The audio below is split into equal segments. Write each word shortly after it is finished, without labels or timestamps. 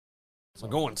We're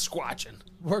going squatching.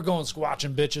 We're going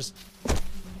squatching, bitches.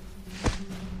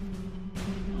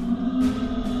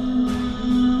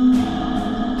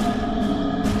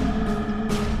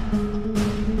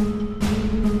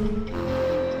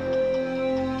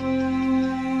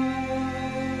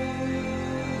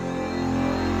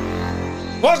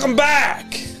 Welcome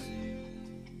back.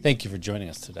 Thank you for joining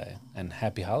us today, and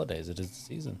happy holidays. It is the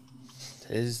season.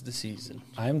 It is the season.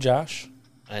 I'm Josh.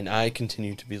 And I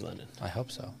continue to be Lennon. I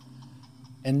hope so.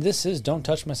 And this is Don't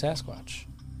Touch My Sasquatch.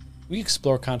 We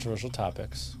explore controversial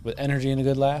topics with energy and a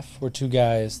good laugh. We're two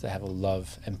guys that have a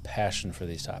love and passion for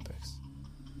these topics.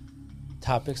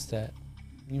 Topics that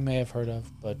you may have heard of,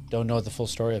 but don't know the full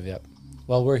story of yet.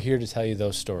 Well, we're here to tell you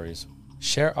those stories,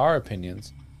 share our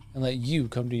opinions, and let you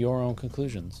come to your own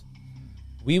conclusions.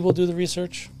 We will do the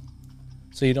research,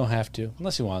 so you don't have to,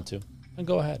 unless you want to, and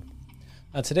go ahead.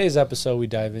 On today's episode, we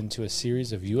dive into a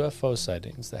series of UFO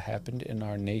sightings that happened in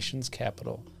our nation's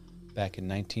capital back in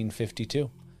 1952.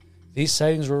 These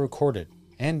sightings were recorded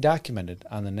and documented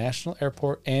on the National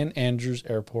Airport and Andrews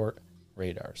Airport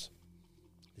radars.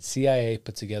 The CIA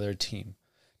put together a team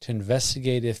to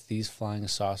investigate if these flying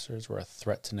saucers were a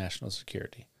threat to national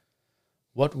security.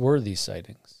 What were these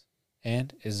sightings?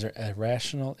 And is there a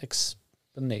rational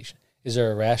explanation? Is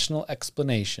there a rational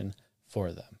explanation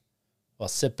for them? Well,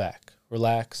 sit back,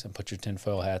 relax, and put your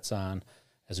tinfoil hats on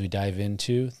as we dive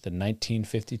into the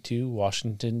 1952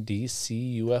 Washington,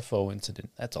 D.C. UFO incident.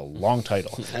 That's a long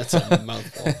title. That's a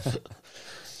mouthful.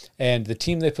 And the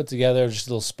team they put together, just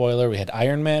a little spoiler, we had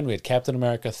Iron Man, we had Captain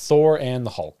America, Thor, and the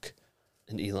Hulk.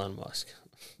 And Elon Musk.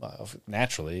 Well,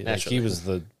 naturally. Like he was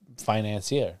the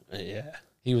financier. Yeah.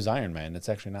 He was Iron Man. It's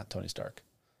actually not Tony Stark.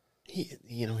 He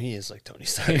is like Tony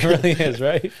Stark. He really is,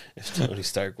 right? If Tony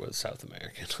Stark was South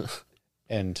American.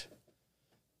 And,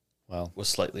 well... was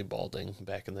slightly balding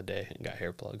back in the day and got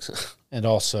hair plugs. And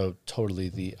also totally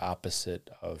the opposite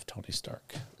of Tony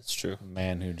Stark. It's true. A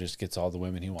man who just gets all the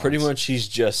women he wants. Pretty much he's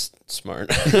just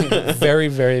smart. Very,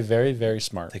 very, very, very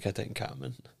smart. They got that in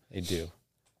common. They do.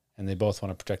 And they both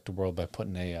want to protect the world by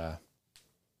putting a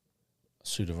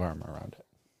suit of armor around it.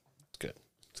 It's good.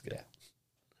 It's good. Yeah.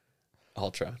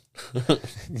 Ultron.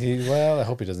 Well, I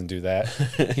hope he doesn't do that.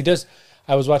 He does.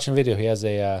 I was watching a video. He has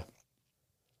a,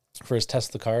 for his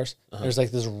Tesla cars, there's like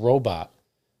this robot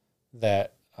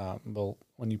that will,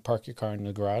 when you park your car in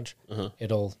the garage,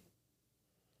 it'll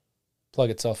plug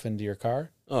itself into your car.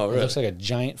 Oh, really? It looks like a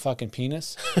giant fucking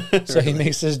penis. So he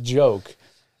makes this joke.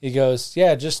 He goes,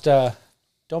 yeah, just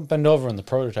don't bend over when the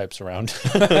prototype's around.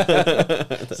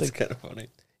 That's like, kind of funny.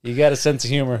 You got a sense of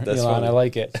humor, That's Elon. funny. I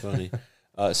like it. That's funny.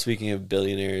 Speaking of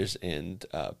billionaires and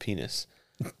penis.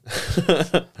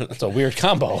 That's a weird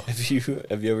combo. Have you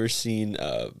ever seen...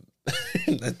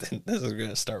 this is going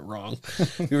to start wrong.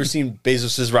 Have you ever seen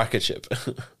Bezos' rocket ship?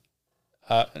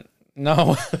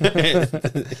 No.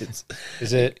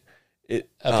 Is it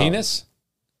a penis?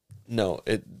 No,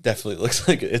 it definitely looks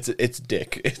like it's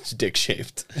dick. It's dick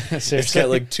shaped. Seriously? It's got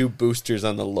like two boosters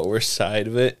on the lower side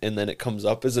of it, and then it comes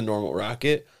up as a normal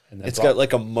rocket. It's got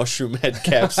like a mushroom head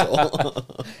capsule.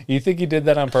 You think he did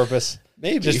that on purpose?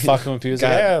 Maybe. Just fucking with people.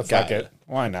 Fuck it.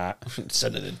 Why not?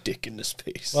 Sending a dick into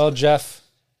space. Well, Jeff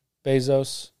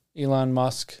Bezos, Elon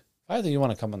Musk, if either you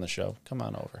want to come on the show, come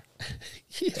on over.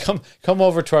 Yeah. Come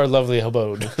over to our lovely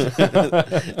abode.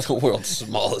 The world's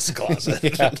smallest closet.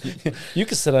 Yeah. You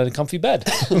can sit on a comfy bed.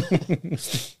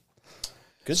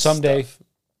 Good Someday, stuff.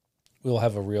 we'll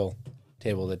have a real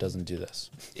table that doesn't do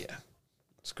this. Yeah.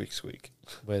 Squeak, squeak.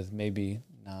 With maybe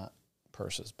not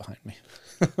purses behind me.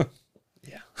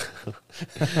 Yeah.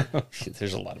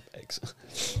 There's a lot of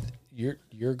bags.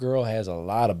 Your girl has a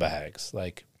lot of bags.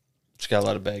 Like, she's got a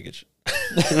lot of baggage.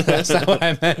 That's not what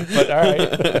I meant, but all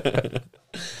right.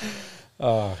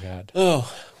 Oh, God.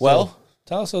 Oh, well. So,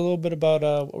 tell us a little bit about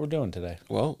what we're doing today.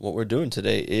 Well, what we're doing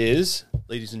today is,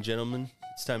 ladies and gentlemen,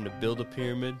 it's time to build a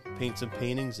pyramid, paint some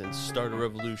paintings, and start a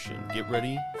revolution. Get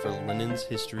ready for Lennon's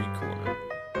History Corner.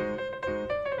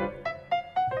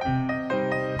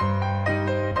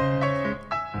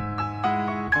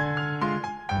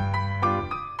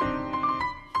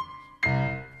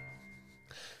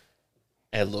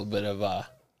 Add a little bit of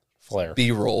Flair.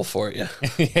 B-roll for you.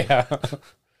 Yeah.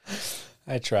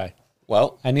 I try.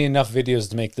 Well, I need enough videos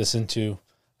to make this into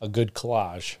a good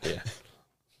collage. Yeah.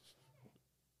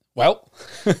 Well.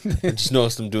 I just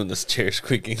noticed I'm doing this chair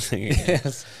squeaking thing again.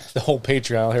 Yes. The whole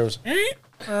Patreon here was...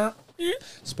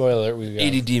 Spoiler alert, we got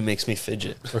ADD makes me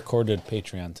fidget. Recorded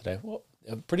Patreon today. Well,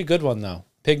 a pretty good one, though.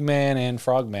 Pigman and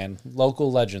Frogman,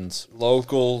 local legends.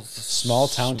 Local Small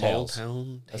Town Tales.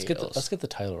 Town Let's Tales. get the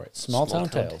title right. Small Town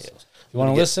Tales. Tales. You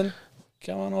want to listen?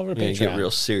 come on over to We're gonna Patreon. get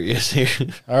real serious here.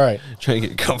 All right. Trying to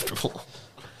get comfortable.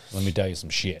 Let me tell you some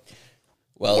shit.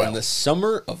 Well, in the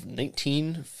summer of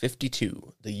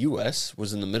 1952, the U.S.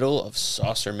 was in the middle of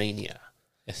saucer mania.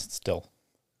 Yes, still.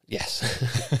 Yes.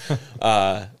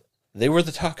 They were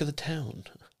the talk of the town.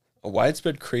 A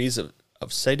widespread craze of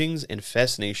sightings and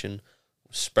fascination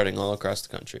was spreading all across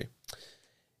the country.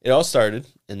 It all started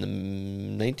in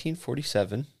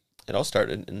 1947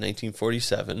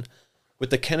 with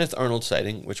the Kenneth Arnold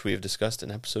sighting, which we have discussed in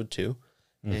episode 2.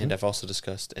 And I've also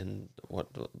discussed in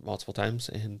multiple times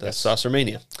in the Saucer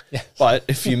Mania. Yes. But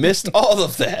if you missed all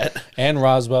of that, And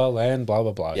Roswell and blah,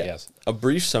 blah, blah. yeah, Yes. a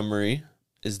brief summary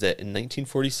is that in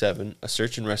 1947, a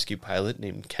search and rescue pilot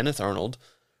named Kenneth Arnold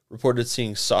reported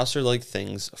seeing saucer-like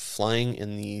things flying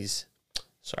in these,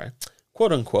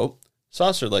 quote-unquote,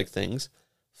 saucer-like things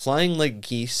flying like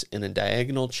geese in a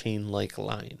diagonal chain-like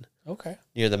line Okay.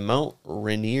 near Mount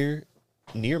Rainier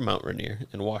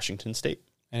in Washington State.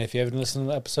 And if you haven't listened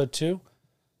to episode 2,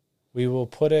 we will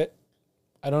put it,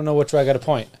 I don't know which way I got to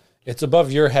point. It's above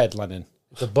your head, Lennon.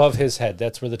 It's above his head.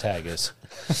 That's where the tag is.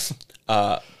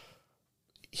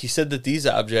 He said that these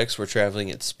objects were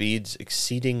traveling at speeds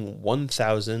exceeding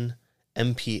 1,000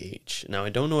 mph. Now, I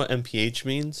don't know what mph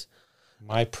means.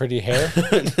 My pretty hair?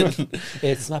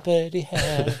 It's my pretty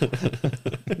hair.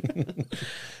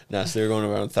 No, so they were going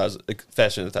around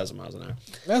faster than 1,000 miles an hour.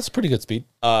 That's pretty good speed.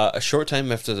 A short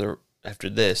time after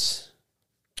this,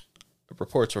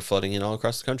 reports were flooding in all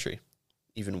across the country.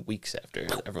 Even weeks after,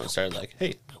 everyone started like,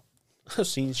 hey, I've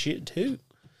seen shit too.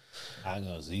 I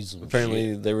know these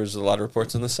Apparently, there was a lot of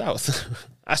reports in the South.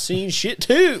 I seen shit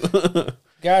too.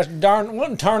 Gosh darn, what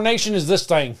in tarnation is this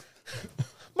thing?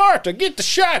 Martha, get the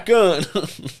shotgun.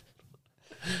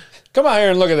 Come out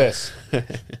here and look at this.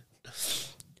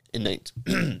 In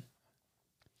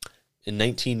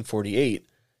 1948,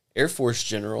 Air Force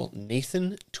General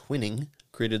Nathan Twining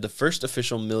created the first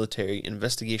official military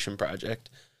investigation project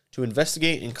to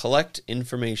investigate and collect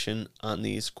information on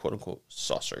these quote-unquote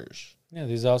saucers. Yeah,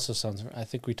 these also sounds, I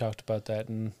think we talked about that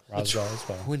in Roswell as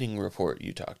well. Twining report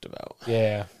you talked about.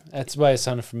 Yeah, that's why it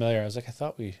sounded familiar. I was like, I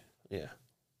thought we... Yeah.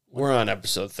 We're on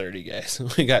episode 30, guys.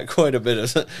 We got quite a bit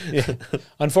of... Yeah.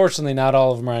 Unfortunately, not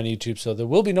all of them are on YouTube, so there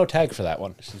will be no tag for that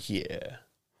one. Yeah.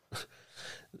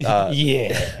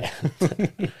 Yeah.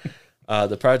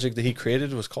 The project that he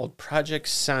created was called Project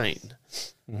Sign.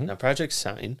 Mm-hmm. Now, Project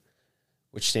Sign,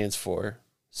 which stands for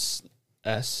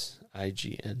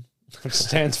SIGN. Which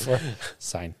stands for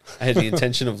sign. I had the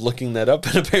intention of looking that up,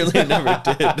 and apparently I never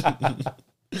did.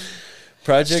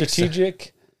 Project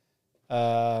Strategic...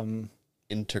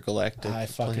 Intergalactic I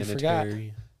fucking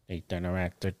Planetary.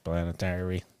 Intergalactic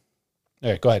Planetary. All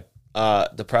right, go ahead.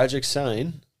 The Project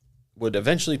Sign would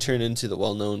eventually turn into the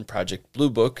well-known Project Blue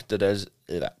Book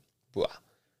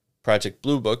Project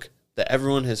Blue Book that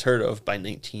everyone has heard of by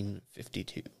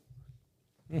 1952.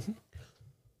 Mm-hmm.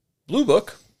 Blue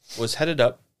Book was headed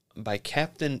up by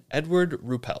Captain Edward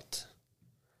Ruppelt.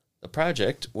 The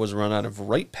project was run out of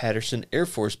Wright-Patterson Air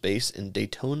Force Base in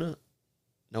Dayton,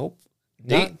 Ohio.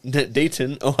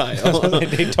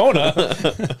 Daytona.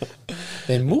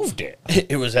 They moved it.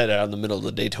 It was headed out in the middle of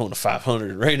the Daytona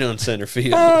 500, right on center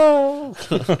field. Oh.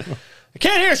 I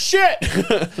can't hear shit.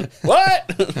 What?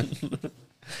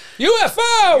 UFO!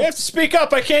 You have to speak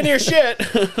up. I can't hear shit.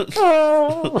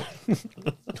 Oh,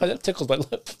 that tickles my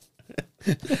lip.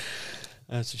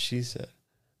 That's what she said.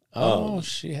 Oh,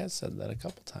 she has said that a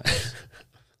couple times.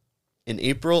 In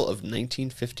April of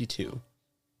 1952.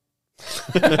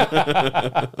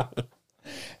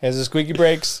 As the squeaky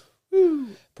breaks.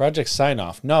 Project Sign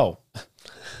Off. No.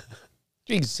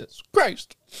 Jesus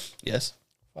Christ. Yes.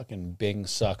 Fucking Bing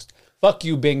sucks. Fuck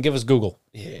you, Bing. Give us Google.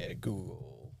 Yeah,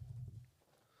 Google.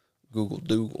 Google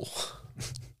Dougal.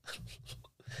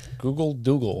 Google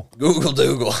Dougal. Google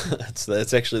Dougal.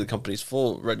 That's actually the company's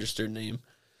full registered name.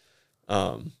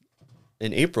 In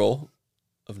April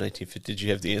of 1950, did you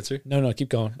have the answer? No, keep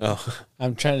going. Oh.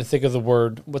 I'm trying to think of the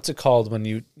word. What's it called when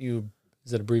you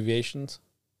is it abbreviations?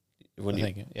 When I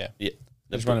think, yeah. Yeah.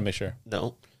 I just want to make sure.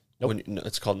 No. Nope. No,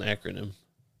 it's called an acronym.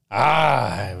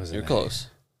 I was. You're close.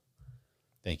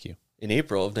 Thank you. In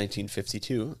April of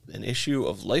 1952, an issue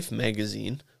of Life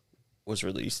magazine was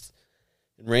released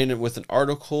and ran with an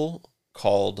article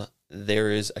called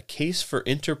 "There is a Case for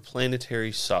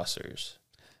Interplanetary Saucers."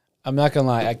 I'm not gonna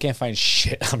lie, I can't find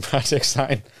shit on Project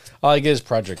Sign. All I get is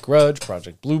Project Grudge,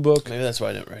 Project Blue Book. Maybe that's why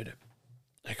I didn't write it.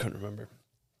 I couldn't remember.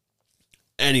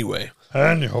 Anyway,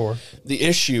 the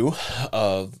issue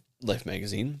of Life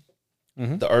magazine,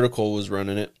 the article was run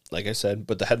in it, like I said,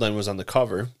 but the headline was on the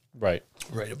cover, Right.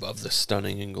 right above the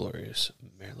stunning and glorious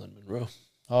Marilyn Monroe.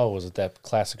 Oh, was it that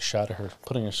classic shot of her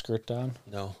putting her skirt down?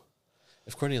 No.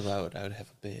 If Courtney allowed, I would have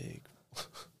a big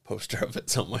poster of it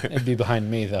somewhere. It'd be behind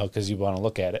me, though, because you want to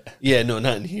look at it. Yeah, no,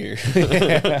 not in here. In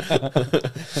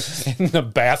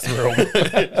the bathroom.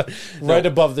 Right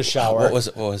above the shower.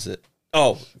 What was it?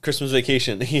 Oh, Christmas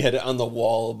Vacation. He had it on the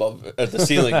wall above at the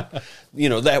ceiling. You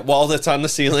know, that wall that's on the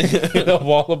ceiling. The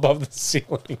wall above the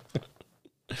ceiling.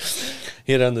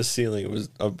 He had it on the ceiling. It was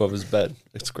above his bed.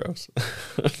 It's gross.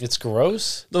 It's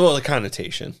gross? Well, the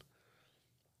connotation.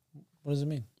 What does it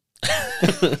mean?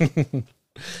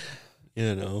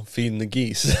 You know, feeding the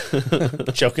geese.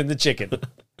 Choking the chicken.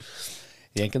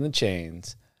 Yanking the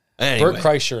chains. Anyway. Bert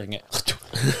Kreischer'ing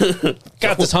it.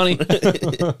 Got this, honey.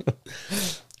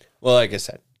 Well, like I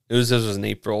said, this was in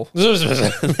April. This was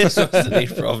in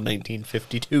April of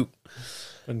 1952.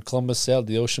 When Columbus sailed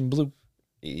the ocean blue.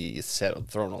 He said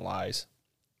throwing lies.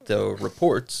 The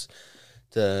reports,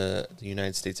 the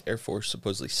United States Air Force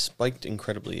supposedly spiked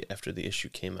incredibly after the issue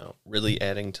came out, really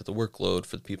adding to the workload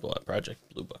for the people at Project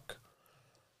Blue Book.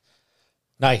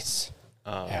 Nice.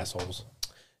 Assholes.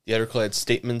 The article had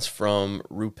statements from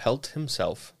Ruppelt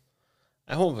himself.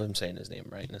 I hope I'm saying his name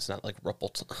right, and it's not like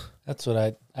Ruppelt. That's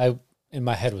what I in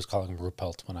my head was calling him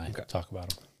Ruppelt when I talk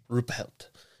about him. Ruppelt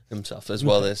himself, as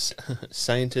well as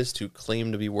scientists who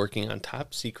claim to be working on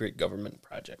top secret government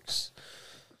projects.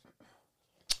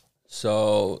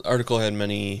 So the article had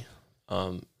many,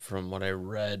 from what I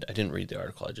read, I didn't read the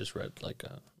article, I just read like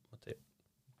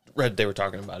what they were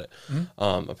talking about it.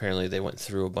 Mm-hmm. Apparently they went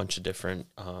through a bunch of different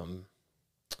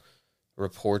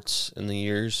reports in the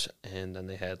years, and then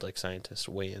they had like scientists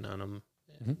weigh in on them.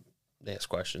 And they asked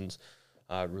questions.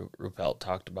 Ruppelt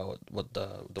talked about what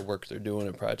the work they're doing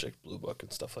in Project Blue Book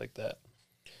and stuff like that.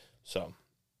 So,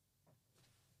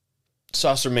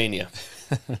 Saucermania.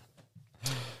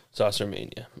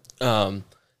 Saucermania.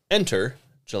 Enter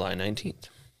July 19th.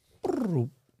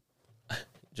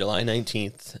 July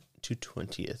 19th to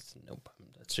 20th. Nope.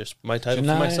 That's just my title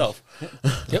for myself.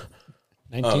 Yep.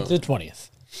 19th to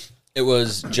 20th. It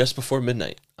was just before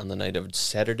midnight on the night of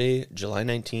Saturday, July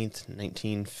 19th,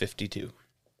 1952.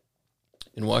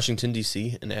 In Washington,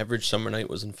 D.C., an average summer night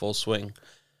was in full swing.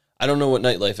 I don't know what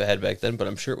nightlife I had back then, but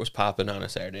I'm sure it was popping on a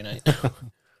Saturday night.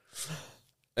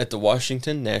 At the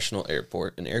Washington National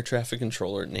Airport, an air traffic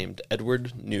controller named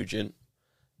Edward Nugent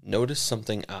noticed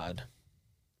something odd.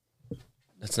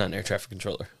 That's not an air traffic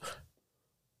controller.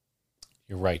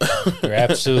 You're right. You're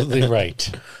absolutely right.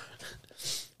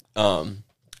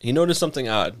 He noticed something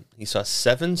odd. He saw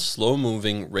 7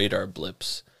 slow-moving radar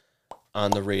blips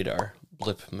on the radar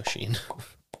blip machine.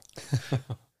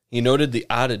 He noted the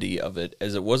oddity of it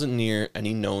as it wasn't near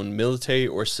any known military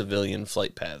or civilian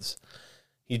flight paths.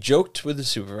 He joked with the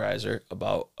supervisor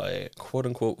about a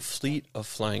quote-unquote fleet of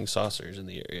flying saucers in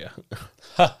the area.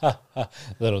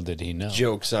 Little did he know.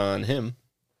 Joke's on him.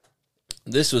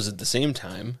 This was at the same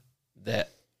time that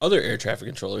other air traffic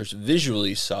controllers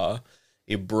visually saw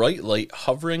a bright light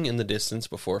hovering in the distance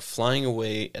before flying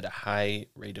away at a high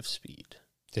rate of speed.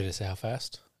 Did it say how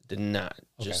fast? Did not.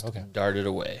 Just darted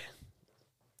away.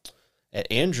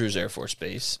 At Andrews Air Force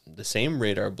Base, the same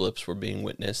radar blips were being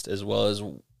witnessed, as well as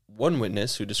one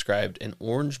witness who described an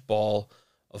orange ball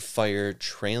of fire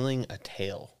trailing a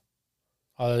tail.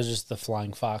 Oh, it was just the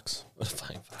flying fox. The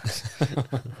flying fox.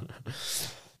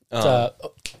 The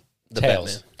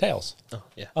Tails. Batman. Tails. Oh,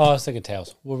 yeah. Oh, I was thinking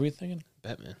Tails. What were you thinking?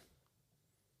 Batman.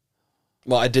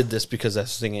 Well, I did this because I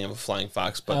was thinking of a flying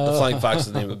fox, but the flying fox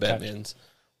is the name of Batman's,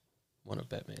 one of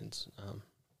Batman's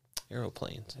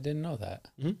aeroplanes. I didn't know that.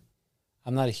 Mm-hmm.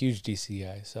 I'm not a huge DC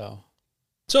guy, so.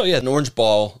 So, yeah, an orange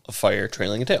ball of fire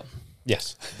trailing a tail.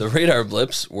 Yes. The radar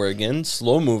blips were again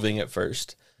slow-moving at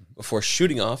first before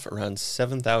shooting off around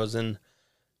 7,000,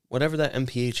 whatever that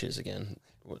MPH is again.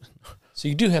 So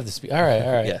you do have the speed. All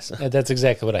right. Yes. That's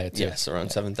exactly what I had, too. Yes,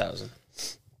 around 7,000.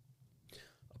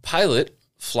 A pilot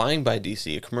flying by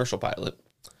DC, a commercial pilot,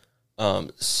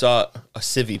 saw a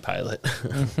civvy pilot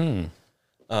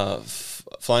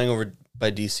flying over by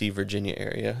DC, Virginia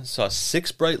area, saw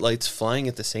 6 bright lights flying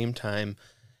at the same time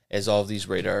as all of these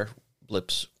radar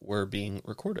blips were being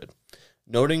recorded,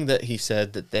 noting that he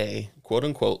said that they,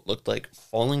 quote-unquote, looked like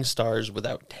falling stars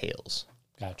without tails.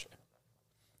 Gotcha.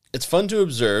 It's fun to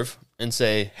observe and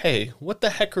say, hey, what the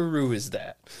heckaroo is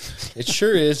that? It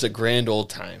sure is a grand old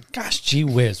time. Gosh, gee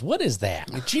whiz, what is that?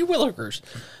 Gee willikers.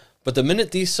 But the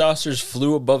minute these saucers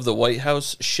flew above the White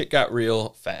House, shit got real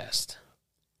fast.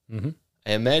 Mm-hmm.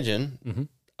 I imagine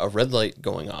a red light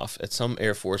going off at some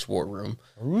Air Force war room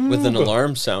with an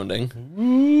alarm sounding.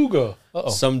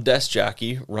 Some desk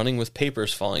jockey running with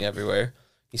papers falling everywhere.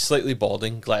 He's slightly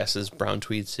balding, glasses, brown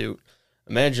tweed suit.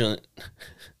 Imagine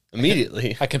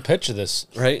Immediately, I can picture this.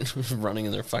 right? Running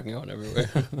and they're fucking going everywhere.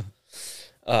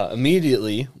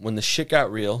 Immediately, when the shit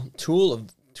got real,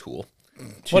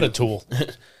 What a tool.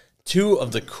 two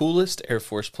of the coolest Air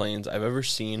Force planes I've ever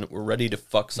seen were ready to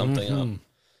fuck something up.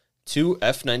 Two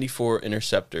F-94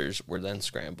 interceptors were then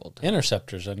scrambled.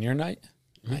 Interceptors on your night?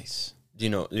 Nice. Do you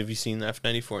know, have you seen the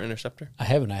F-94 interceptor? I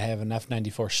haven't. I have an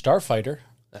F-94 Starfighter.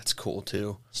 That's cool,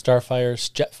 too.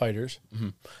 Starfires, jet fighters.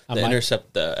 The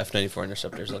F-94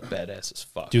 interceptors look badass as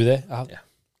fuck. Do they? Yeah.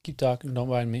 Keep talking. Don't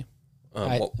mind me.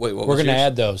 What we're was going to yours?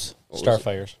 add those. What was it?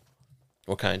 Starfires.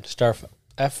 What kind?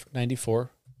 F-94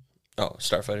 Oh,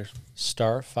 Starfighters.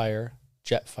 Starfire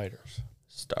jet fighters.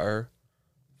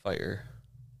 Starfire.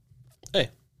 Hey,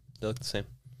 they look the same.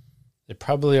 They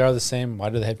probably are the same. Why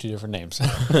do they have two different names?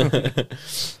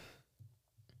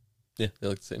 Yeah, they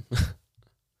look the same.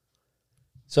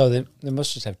 So they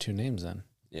must just have two names then.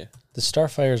 Yeah. The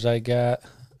Starfires I got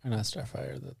are not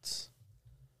Starfire. That's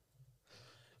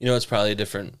You know, it's probably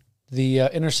different. the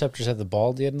interceptors have the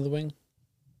ball at the end of the wing.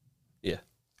 Yeah.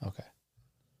 Okay.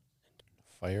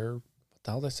 Fire. What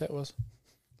the hell did I say it was?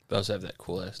 They also have that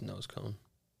cool ass nose cone.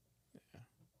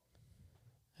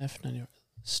 F-90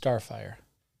 Starfire.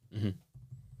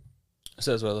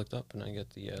 So that's what I looked up, and I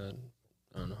get the, I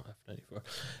don't know, F-94.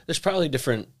 There's probably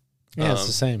different Yeah, it's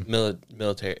the same.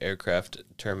 military aircraft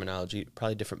terminology,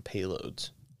 probably different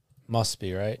payloads. Must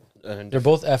be, right? And They're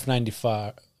both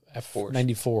F-95, Fours.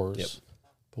 F-94s. Yep.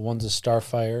 But one's a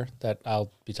Starfire that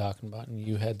I'll be talking about, and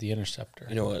you had the Interceptor.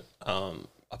 You know what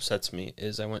upsets me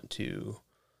is I went to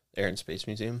Air and Space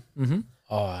Museum,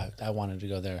 Oh, I wanted to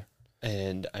go there.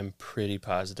 and I'm pretty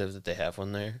positive that they have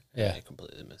one there. Yeah. And I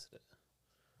completely missed it.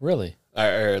 Really? Or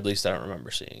at least I don't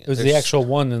remember seeing it. It was the actual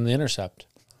one in the Intercept.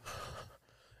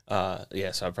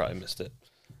 Yeah, so I probably missed it.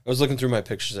 I was looking through my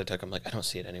pictures I took. I'm like, I don't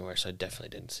see it anywhere, so I definitely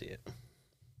didn't see it.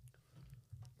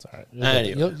 It's all right.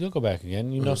 Anyway. You'll go back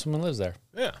again. You know someone lives there.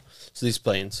 Yeah. So these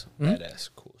planes, badass,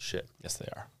 cool shit. Yes, they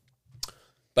are.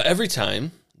 But every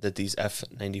time that these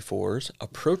F-94s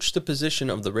approached the position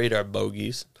of the radar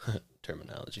bogies,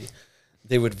 terminology,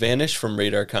 they would vanish from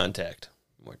radar contact.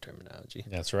 More terminology.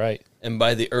 That's right. And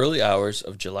by the early hours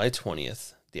of July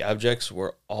 20th, the objects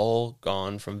were all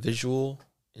gone from visual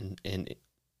and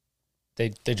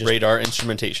They just radar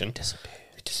instrumentation.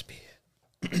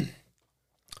 disappeared.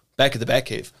 Back at the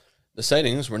Batcave, the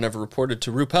sightings were never reported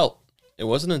to Ruppelt. It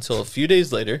wasn't until a few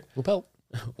days later, Repel.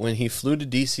 when he flew to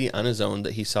D.C. on his own,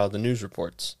 that he saw the news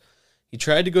reports. He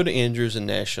tried to go to Andrews and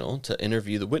National to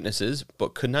interview the witnesses,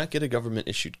 but could not get a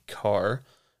government-issued car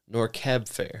nor cab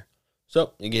fare.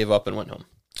 So he gave up and went home.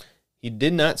 He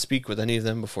did not speak with any of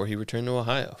them before he returned to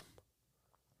Ohio.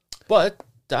 But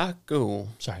Sorry,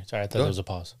 I thought Go there was a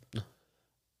pause.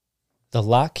 The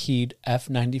Lockheed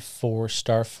F-94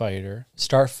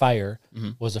 Starfire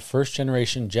was a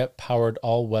first-generation jet-powered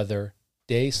all-weather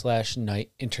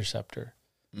day/night interceptor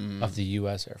of the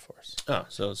U.S. Air Force. Oh,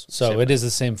 so So it is the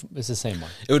same. It's the same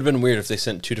one. It would have been weird if they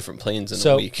sent two different planes in a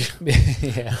So week.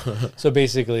 yeah. So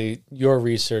basically, your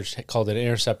research called it an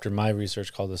interceptor. My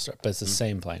research called it, but it's the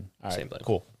same plane. All right, Same plane.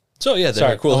 cool. So yeah,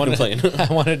 they're a cool looking plane.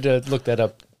 I wanted to look that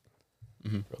up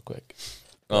real quick.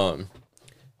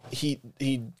 He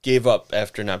gave up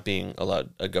after not being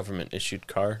allowed a government issued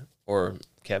car or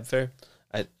cab fare.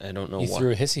 I don't know He why.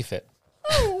 threw a hissy fit.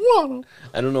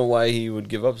 I don't know why he would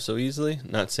give up so easily.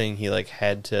 Not saying he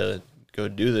had to go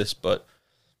do this, but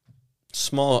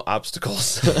small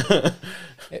obstacles.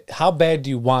 How bad do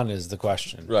you want is the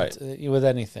question, Right. With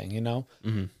anything,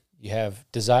 you have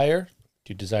desire.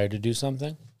 Do you desire to do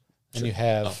something? And you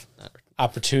have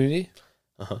opportunity.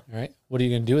 Right? What are you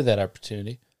going to do with that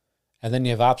opportunity? And then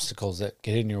you have obstacles that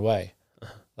get in your way,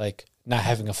 like not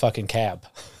having a fucking cab.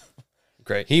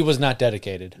 Great. He was not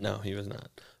dedicated. No, he was not.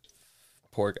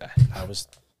 Poor guy. I was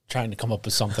trying to come up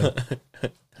with something.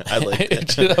 I like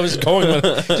it. I was going with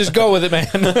it. Just go with it, man.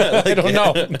 I don't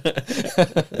know.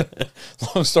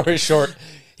 Long story short,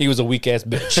 he was a weak ass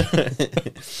bitch.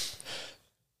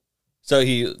 So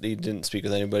he didn't speak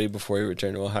with anybody before he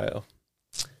returned to Ohio.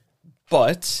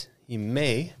 But he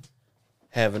may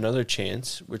have another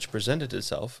chance, which presented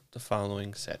itself the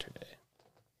following Saturday.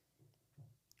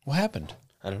 What happened?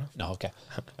 I don't know. No, okay.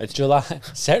 It's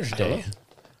Saturday,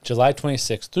 July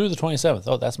 26th through the 27th.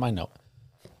 Oh, that's my note.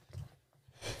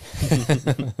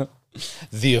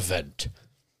 The event.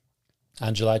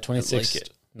 On July 26th,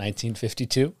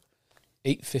 1952,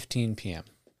 8:15 p.m.,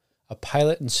 a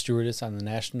pilot and stewardess on the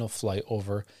national flight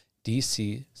over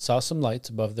D.C. saw some lights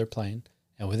above their plane,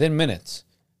 and within minutes,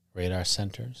 radar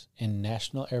centers in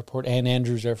National Airport and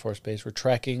Andrews Air Force Base were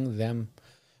tracking them.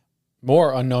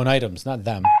 More unknown items, not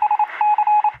them.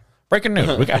 Breaking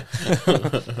news. We got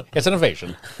it's an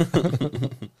invasion.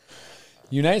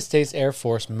 United States Air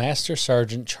Force Master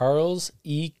Sergeant Charles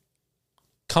E.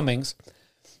 Cummings.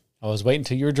 I was waiting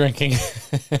till you were drinking.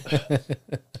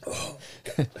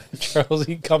 Charles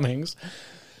E. Cummings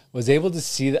was able to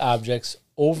see the objects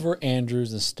over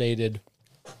Andrews and stated,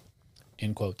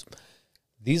 in quotes,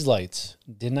 "These lights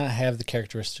did not have the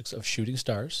characteristics of shooting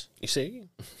stars." You see?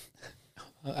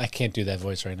 I can't do that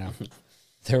voice right now.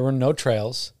 There were no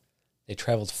trails. They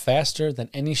traveled faster than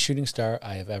any shooting star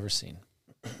I have ever seen.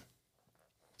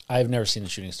 I have never seen a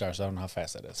shooting star, so I don't know how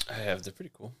fast that is. I have. They're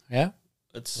pretty cool. Yeah?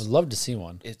 It's I'd love to see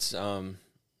one. It's not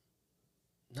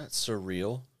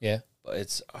surreal, Yeah. but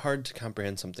it's hard to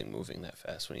comprehend something moving that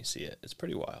fast when you see it. It's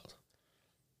pretty wild.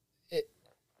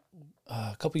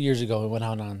 A couple years ago, we went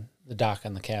out on the dock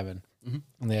on the cabin in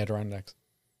the Adirondacks.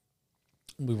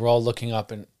 We were all looking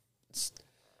up, and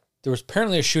there was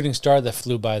apparently a shooting star that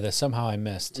flew by that somehow I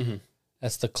missed. Mm-hmm.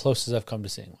 That's the closest I've come to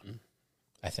seeing one,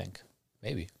 I think.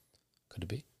 Maybe. Could it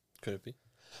be? Could it be?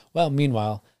 Well,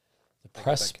 meanwhile, the Back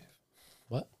press... at the Batcave.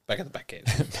 What? Back at the Batcave.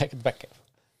 Back at the Batcave.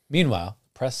 Meanwhile,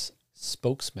 press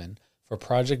spokesman for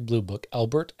Project Blue Book,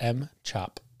 Albert M.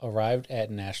 Chop, arrived at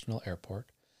National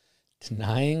Airport,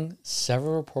 denying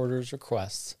several reporters'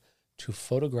 requests to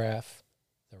photograph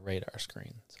the radar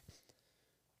screens.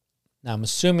 Now, I'm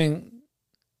assuming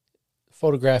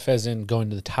photograph as in going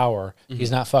to the tower. Mm-hmm. He's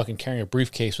not fucking carrying a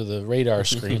briefcase with the radar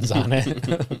screens on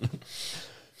it.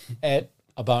 At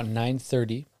about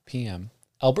 9:30 p.m.,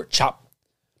 Albert Chop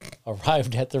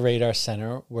arrived at the radar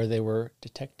center where they were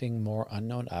detecting more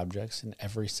unknown objects in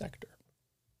every sector.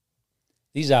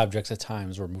 These objects at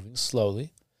times were moving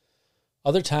slowly.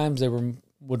 Other times they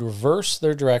would reverse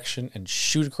their direction and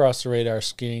shoot across the radar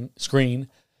screen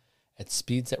at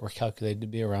speeds that were calculated to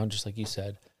be around, just like you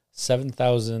said,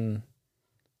 7,000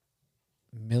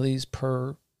 millis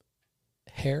per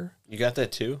hair. You got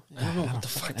that too? I don't know what the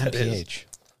fuck that is.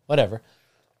 Whatever.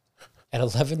 At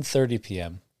 11:30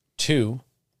 p.m., two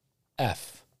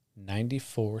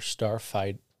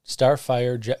F-94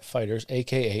 Starfire jet fighters,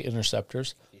 a.k.a.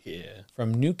 interceptors,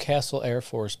 from Newcastle Air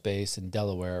Force Base in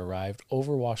Delaware arrived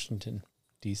over Washington,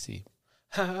 D.C.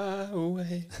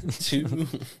 Highway to...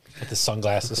 With the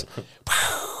sunglasses.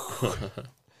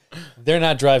 They're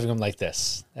not driving them like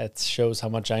this. That shows how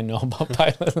much I know about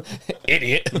pilot.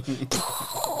 Idiot.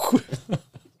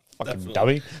 Fucking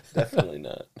dummy. Definitely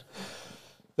not.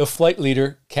 The flight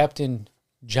leader, Captain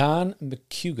John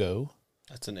McHugo.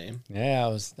 That's a name. Yeah,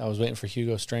 I was waiting for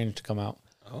Hugo Strange to come out.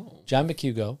 Oh. John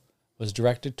McHugo was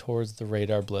directed towards the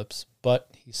radar blips, but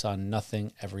he saw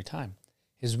nothing every time.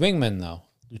 His wingman, though,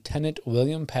 Lieutenant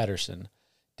William Patterson,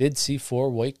 did see four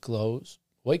white glows,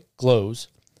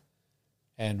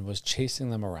 and was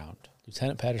chasing them around.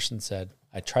 Lieutenant Patterson said,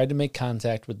 "I tried to make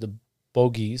contact with the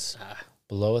bogies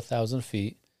below 1,000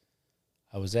 feet.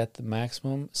 I was at the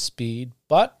maximum speed,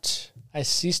 but I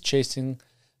ceased chasing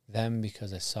them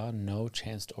because I saw no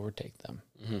chance to overtake them."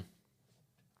 Mm-hmm.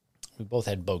 We both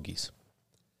had bogies.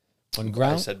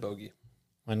 I said bogey.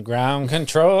 When ground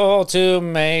control to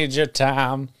Major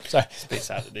Tom. Sorry.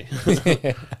 Space Oddity.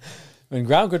 When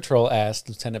ground control asked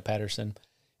Lieutenant Patterson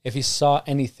if he saw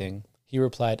anything, he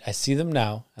replied, "I see them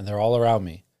now, and they're all around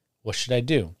me. What should I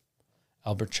do?"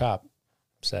 Albert Chop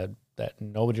said that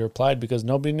nobody replied because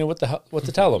nobody knew what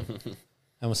to tell him.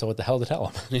 And we said, what the hell to tell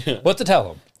him? Yeah. What to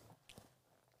tell him?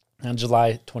 On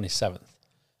July 27th,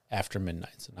 after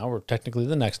midnight. So now we're technically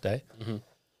the next day. Mm-hmm.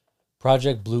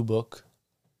 Project Blue Book,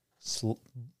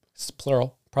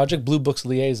 plural, Project Blue Book's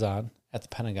liaison at the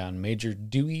Pentagon, Major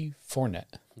Dewey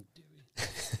Fournette.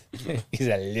 He's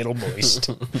a little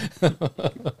moist.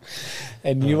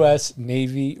 And U.S.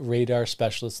 Navy radar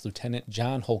specialist Lieutenant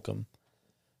John Holcomb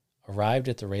arrived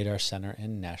at the radar center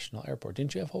in National Airport.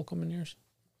 Didn't you have Holcomb in yours?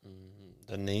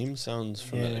 The name sounds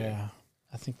familiar. Yeah,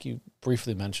 I think you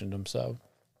briefly mentioned him. So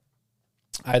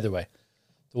either way,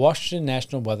 the Washington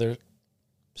National Weather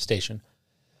Station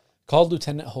called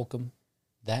Lieutenant Holcomb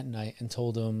that night and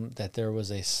told him that there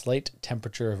was a slight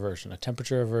temperature inversion.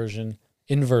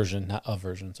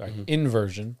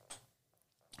 Inversion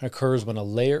occurs when a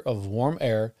layer of warm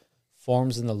air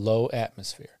forms in the low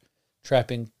atmosphere,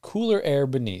 trapping cooler air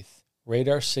beneath.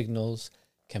 Radar signals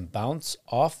can bounce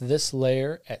off this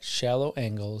layer at shallow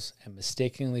angles and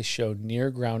mistakenly show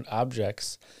near-ground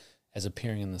objects as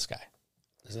appearing in the sky.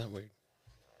 Isn't that weird?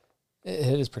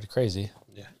 It is pretty crazy.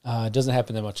 Yeah. It doesn't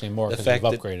happen that much anymore because we've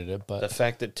upgraded it. But the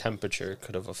fact that temperature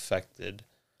could have affected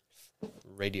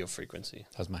radio frequency.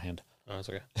 That was my hand. Oh, that's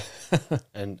okay.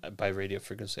 And by radio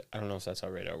frequency, I don't know if that's how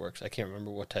radar works. I can't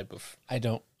remember what type of I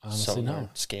don't honestly know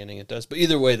scanning it does. But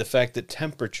either way, the fact that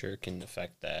temperature can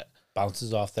affect that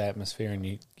bounces off the atmosphere, and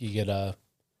you get I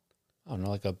don't know,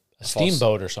 like a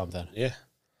steamboat or something. Yeah.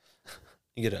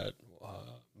 You get a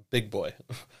big boy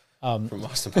from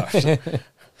Austin Powers.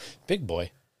 Big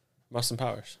Boy. Austin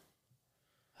Powers.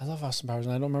 I love Austin Powers,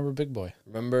 and I don't remember Big Boy.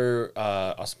 Remember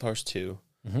Austin Powers 2,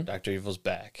 Dr. Evil's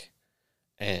back,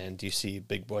 and you see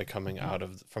Big Boy coming out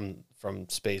of from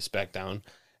space back down,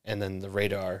 and then the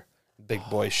radar, Big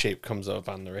Boy shape comes up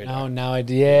on the radar. Oh, now I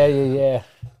do. Yeah.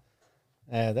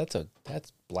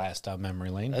 That's blast down memory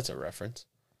lane. That's a reference.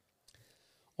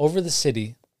 Over the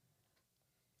city,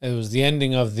 it was the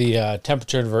ending of the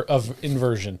temperature of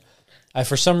inversion. I,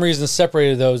 for some reason,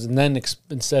 separated those, and then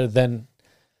instead of then,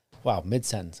 wow,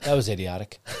 mid-sentence. That was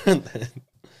idiotic.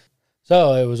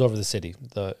 So it was over the city,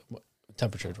 the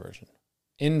temperature inversion.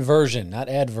 Inversion, not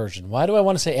adversion. Why do I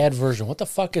want to say adversion? What the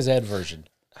fuck is adversion?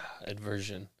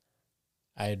 Adversion.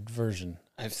 Adversion.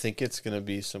 I think it's going to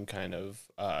be some kind of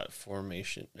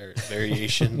formation or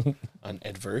variation on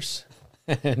adverse.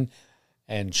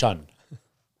 and shun.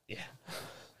 Yeah.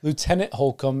 Lieutenant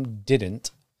Holcomb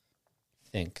didn't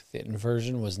think the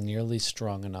inversion was nearly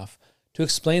strong enough to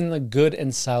explain the good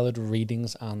and solid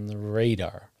readings on the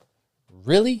radar.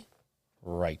 Really?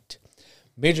 Right.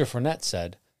 Major Fournette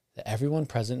said that everyone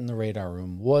present in the radar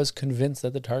room was convinced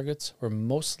that the targets were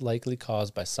most likely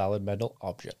caused by solid metal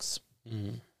objects.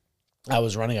 I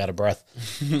was running out of breath.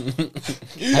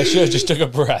 I should have just took a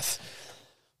breath.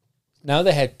 Now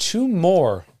they had 2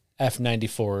 more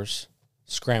F-94s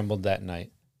scrambled that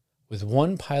night, with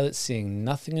one pilot seeing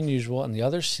nothing unusual and the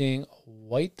other seeing a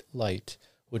white light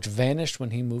which vanished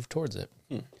when he moved towards it.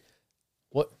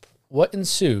 What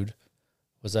ensued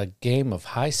was a game of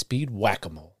high-speed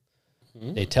whack-a-mole.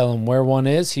 They tell him where one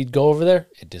is, he'd go over there,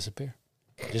 it'd disappear.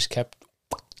 It just kept,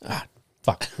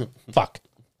 fuck.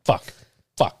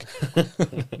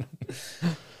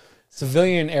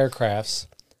 Civilian aircrafts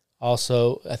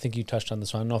also, I think you touched on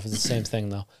this one, I don't know if it's the same thing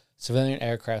though. Civilian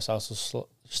aircrafts also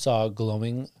saw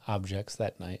glowing objects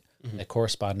that night that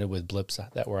corresponded with blips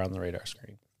that were on the radar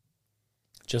screen.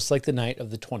 Just like the night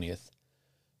of the 20th,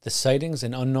 the sightings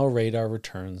and unknown radar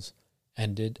returns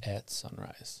ended at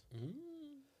sunrise.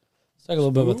 Let's talk a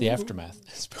little bit about the aftermath.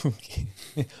 Spooky.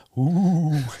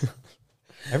 Ooh.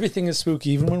 Everything is spooky,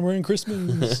 even when we're in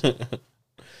Christmas.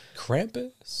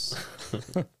 Krampus.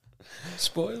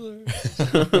 Spoilers.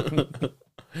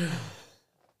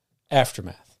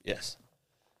 Aftermath. Yes.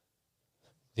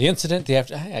 The incident,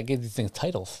 hey, I gave these things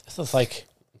titles. This is like...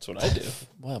 That's what I do.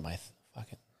 What am I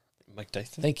fucking... Mike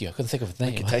Tyson? Thank you. I couldn't think of a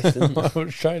name. Mike Tyson. I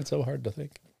was trying so hard to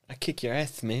think. I kick your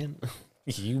ass, man.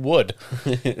 You would.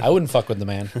 I wouldn't fuck with the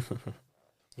man.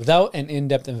 Without an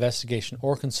in-depth investigation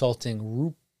or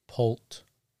consulting Ruppelt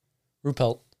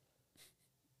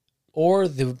or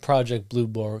the Project Blue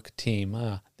Book team,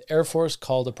 the Air Force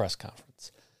called a press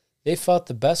conference. They thought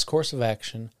the best course of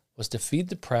action was to feed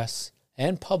the press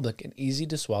and public an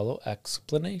easy-to-swallow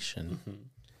explanation.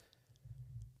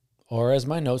 Or, as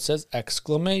my note says,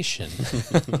 exclamation.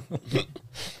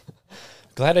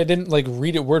 Glad I didn't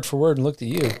read it word for word and looked at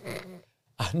you.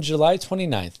 On July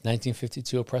 29th,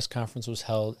 1952, a press conference was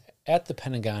held at the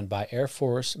Pentagon by Air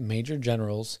Force Major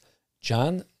Generals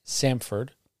John Samford,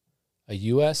 a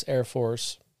U.S. Air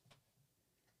Force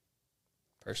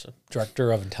person,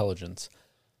 Director of Intelligence.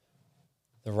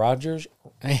 And Rogers,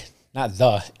 and Roger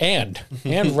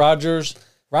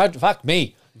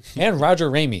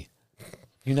Ramey,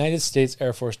 United States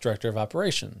Air Force Director of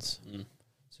Operations.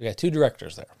 So we got 2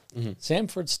 directors there.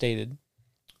 Samford stated,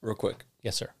 real quick.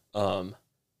 Yes, sir.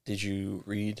 Did you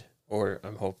read, or I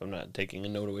hope I'm not taking a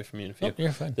note away from you. Nope,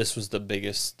 you're fine. This was the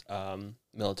biggest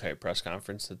military press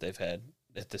conference that they've had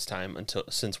at this time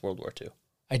since World War II.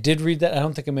 I did read that. I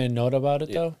don't think I made a note about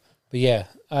it, though. But yeah,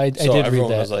 I did read that.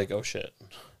 Everyone was like, oh, shit.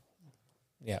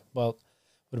 Yeah, well, it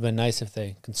would have been nice if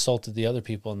they consulted the other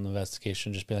people in the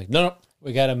investigation, just be like, no,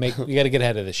 we got to get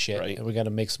ahead of this shit. Right. And we got to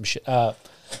make some shit.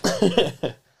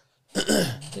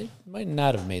 They might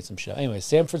not have made some shit. Anyway,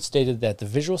 Samford stated that the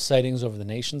visual sightings over the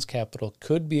nation's capital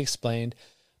could be explained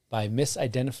by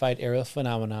misidentified aerial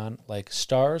phenomenon like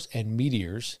stars and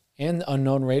meteors, and the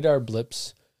unknown radar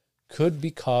blips could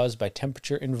be caused by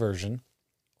temperature inversion,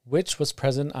 which was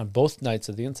present on both nights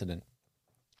of the incident.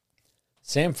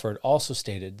 Samford also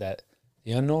stated that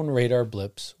the unknown radar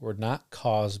blips were not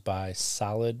caused by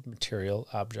solid material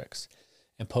objects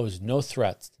and posed no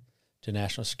threats to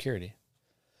national security.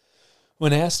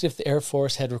 When asked if the Air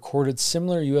Force had recorded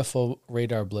similar UFO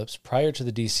radar blips prior to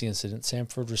the D.C. incident,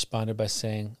 Samford responded by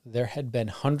saying there had been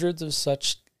hundreds of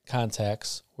such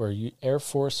contacts where Air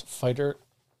Force fighter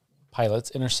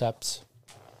pilots' interceptions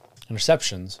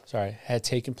had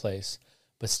taken place,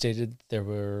 but stated there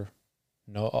were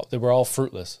No, they were all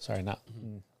fruitless. Sorry, not. I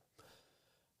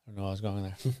don't know. I was going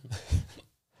there.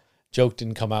 Joke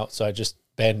didn't come out, so I just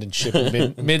abandoned ship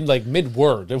mid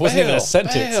word. It wasn't even a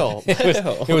sentence.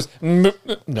 It was no.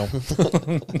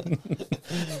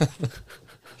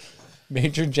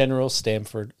 Major General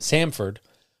Samford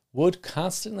would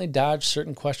constantly dodge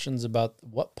certain questions about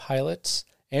what pilots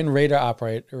and radar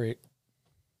operators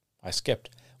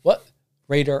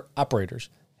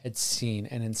had seen,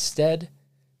 and instead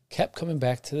kept coming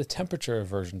back to the temperature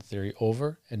inversion theory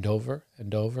over and over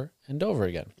and over and over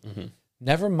again. Mm-hmm.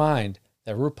 Never mind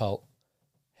that Ruppelt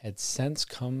had since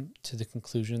come to the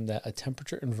conclusion that a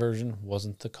temperature inversion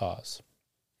wasn't the cause.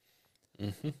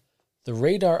 Mm-hmm. The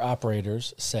radar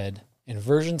operators said,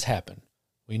 inversions happen.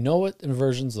 We know what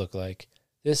inversions look like.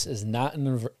 This is not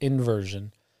an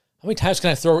inversion. How many times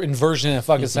can I throw inversion in a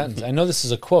fucking sentence? I know this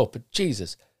is a quote, but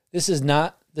Jesus, this is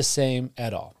not the same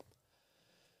at all.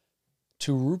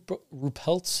 To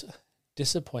Ruppelt's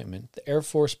disappointment, the Air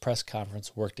Force press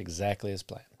conference worked exactly as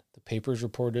planned. The papers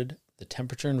reported the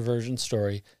temperature inversion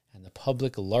story, and the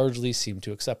public largely seemed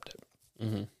to accept it.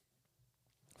 Mm-hmm.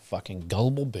 Fucking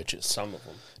gullible bitches. Some of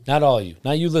them. Not all you.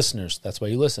 Not you listeners. That's why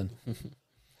you listen.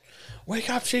 Wake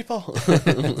up, sheeple.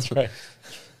 That's right.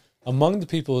 Among the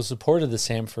people who supported the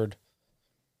Samford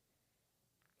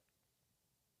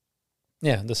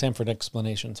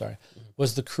explanation,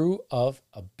 was the crew of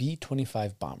a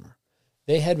B-25 bomber.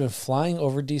 They had been flying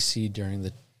over D.C. during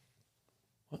the...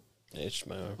 It's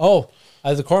my arm. Oh,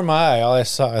 out of the corner of my eye, all I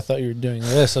thought you were doing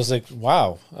this. I was like,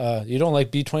 wow, you don't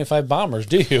like B-25 bombers,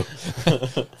 do you?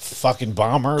 Fucking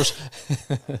bombers.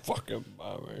 Fucking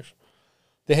bombers.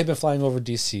 They had been flying over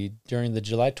D.C. during the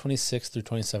July 26th through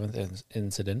 27th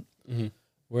incident, mm-hmm.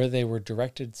 where they were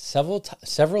directed several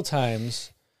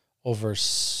times over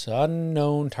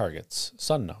unknown targets.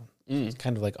 Sunknown. It's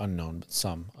kind of like unknown, but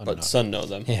some unknown. But sun know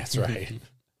them. Yeah, that's right.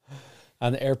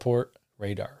 On the airport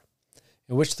radar,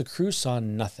 in which the crew saw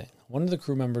nothing. One of the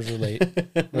crew members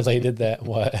related that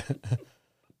what?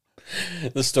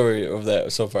 The story of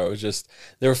that so far was just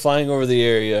they were flying over the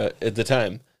area at the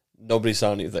time. Nobody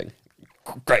saw anything.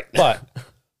 Great. But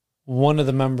one of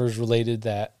the members related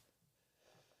that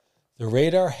the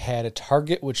radar had a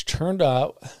target which turned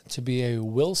out to be a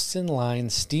Wilson Line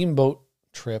steamboat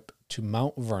trip to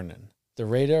Mount Vernon. The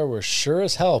radar was sure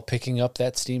as hell picking up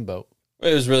that steamboat.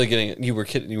 It was really getting... You were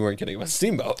kidding. You weren't kidding about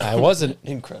steamboat. I wasn't.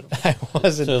 Incredible. I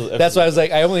wasn't. So, that's why I was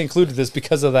like, I only included this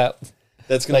because of that.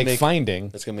 That's gonna make finding.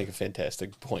 That's gonna make a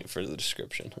fantastic point for the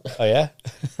description. Oh yeah,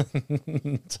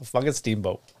 it's a fucking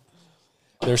steamboat.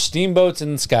 There's steamboats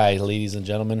in the sky, ladies and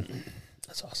gentlemen.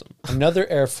 That's awesome. Another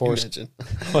Air Force. Imagine.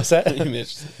 What's that?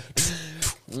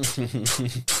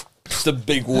 Just a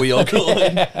big wheel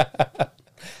going. Yeah.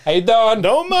 How you doing?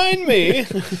 Don't mind me.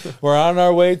 We're on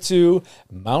our way to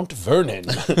Mount Vernon.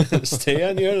 Stay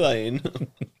on your lane.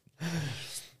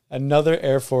 Another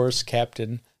Air Force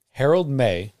Captain, Harold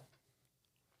May.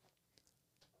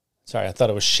 Sorry, I thought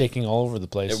it was shaking all over the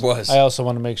place. It was. I also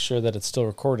want to make sure that it's still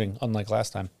recording, unlike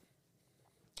last time.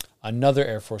 Another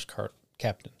Air Force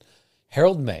captain,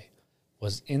 Harold May,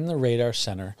 was in the radar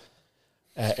center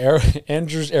at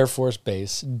Andrews Air Force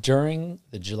Base during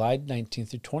the July 19th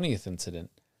through 20th incident.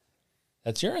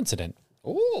 That's your incident.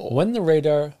 Ooh. When the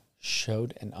radar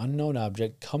showed an unknown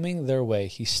object coming their way,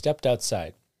 he stepped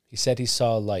outside. He said he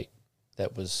saw a light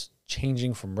that was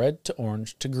changing from red to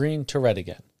orange to green to red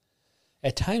again,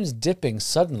 at times dipping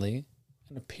suddenly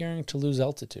and appearing to lose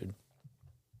altitude.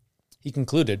 He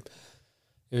concluded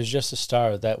it was just a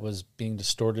star that was being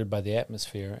distorted by the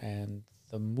atmosphere, and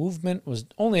the movement was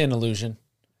only an illusion.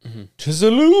 Mm-hmm. 'Tis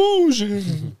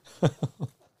illusion.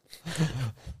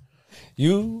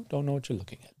 You don't know what you're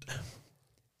looking at.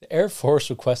 The Air Force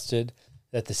requested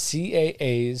that the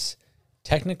CAA's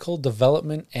Technical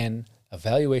Development and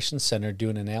Evaluation Center do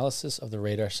an analysis of the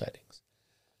radar sightings.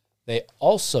 They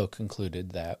also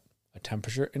concluded that a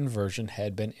temperature inversion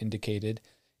had been indicated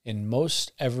in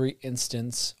most every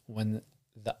instance when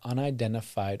the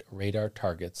unidentified radar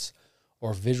targets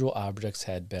or visual objects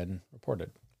had been reported.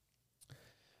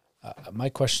 My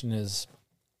question is,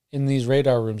 in these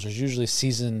radar rooms, there's usually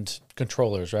seasoned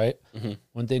controllers, right? Mm-hmm.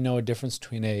 Wouldn't they know a difference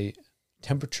between a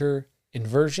temperature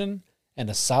inversion and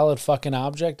a solid fucking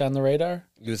object on the radar?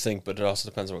 You would think, but it also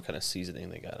depends on what kind of seasoning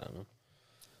they got on them.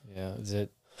 Yeah, is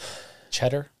it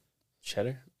cheddar?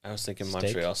 Cheddar? I was thinking Steak?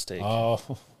 Montreal steak.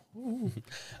 Oh.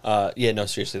 Yeah, no,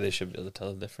 seriously, they should be able to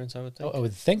tell the difference, I would think. I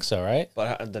would think so, right?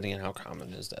 But then again, how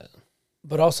common is that?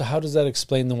 But also, how does that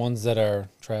explain the ones that are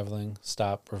traveling,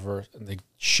 stop, reverse, and they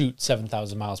shoot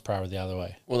 7,000 miles per hour the other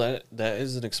way? Well, that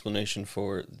is an explanation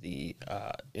for the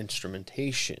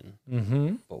instrumentation.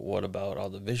 Mm-hmm. But what about all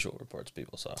the visual reports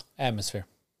people saw? Atmosphere,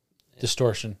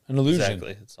 distortion, an illusion.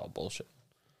 Exactly, it's all bullshit.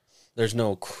 There's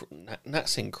no, not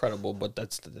saying credible, but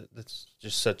that's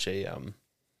just such a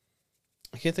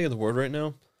I can't think of the word right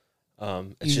now.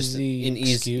 It's easy just an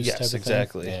easy excuse yes, type of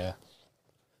exactly. thing. Yeah.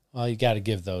 Well, you got to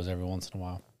give those every once in a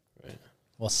while. Right.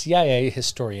 Well, CIA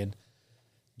historian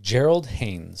Gerald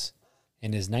Haynes,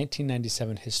 in his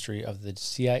 1997 history of the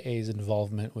CIA's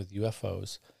involvement with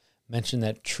UFOs, mentioned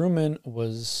that Truman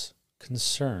was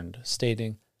concerned,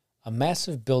 stating, "A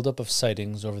massive buildup of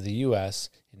sightings over the U.S.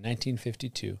 in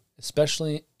 1952,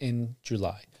 especially in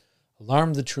July,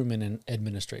 alarmed the Truman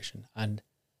administration. On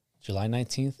July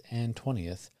 19th and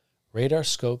 20th, radar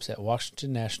scopes at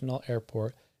Washington National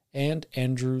Airport and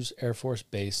Andrews Air Force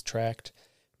Base tracked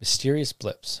mysterious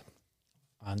blips.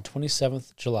 On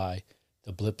 27th July,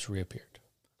 the blips reappeared.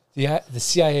 The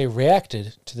CIA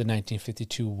reacted to the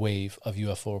 1952 wave of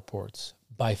UFO reports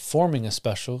by forming a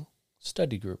special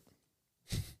study group."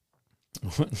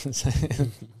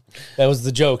 That was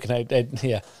the joke, and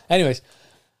yeah. Anyways,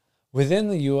 within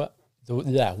the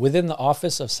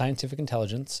Office of Scientific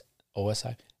Intelligence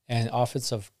 (OSI) and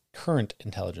Office of Current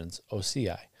Intelligence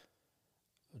 (OCI).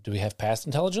 Do we have past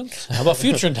intelligence? How about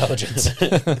future intelligence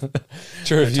to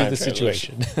review the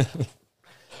situation?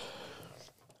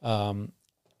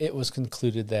 It was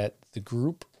concluded that the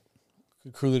group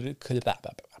It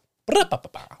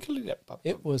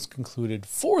was concluded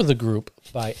for the group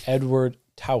by Edward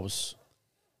Taus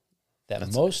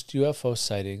that most UFO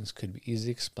sightings could be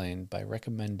easily explained by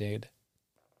recommended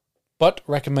that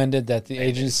the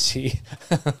agency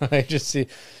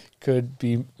could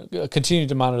be continue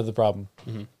to monitor the problem.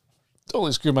 Mm-hmm.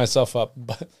 Totally screwed myself up,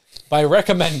 but by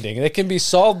recommending. It can be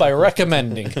solved by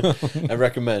recommending. I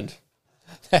recommend.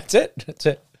 That's it.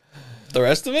 The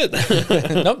rest of it?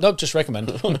 Nope, just recommend.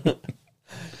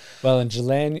 Well, in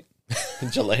January.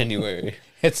 That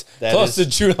It's close to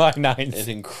July 9th. An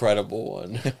incredible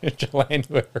one.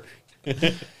 January.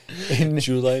 In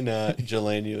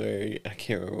January. I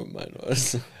can't remember what mine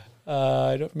was.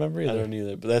 I don't remember either. I don't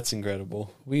either, but that's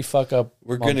incredible. We fuck up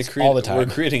We're going to create all the time. We're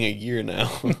creating a year now.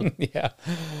 Yeah.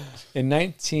 In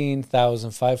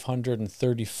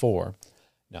 19,534,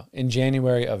 in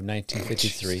January of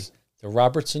 1953, the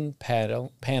Robertson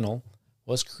panel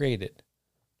was created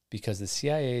because the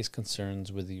CIA's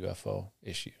concerns with the UFO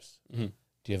issues. Mm-hmm.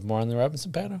 Do you have more on the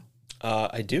Robertson panel?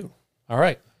 I do. All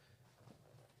right.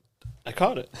 I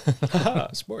caught it.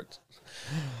 Sports.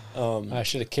 I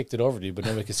should have kicked it over to you, but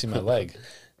nobody could see my leg.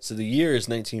 So the year is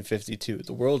 1952.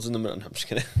 The world's in the middle. No, I'm just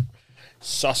kidding.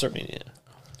 Saucermania.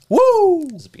 Woo!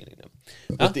 This is the beginning now.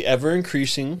 With the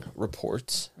ever-increasing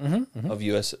reports of of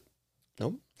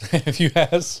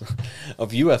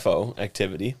UFO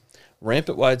activity,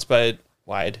 rampant widespread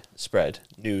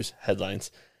news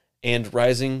headlines, and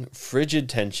rising frigid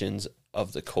tensions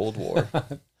of the Cold War.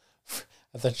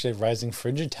 I thought you said rising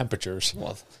frigid temperatures.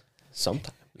 Well,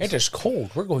 sometimes. It is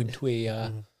cold. We're going to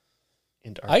a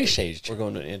ice age. We're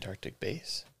going to an Antarctic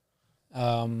base.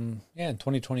 In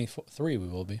 2023 we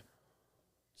will be.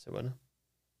 So what?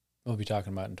 We'll be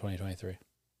talking about in 2023.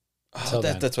 Oh,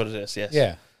 that's what it is. Yes.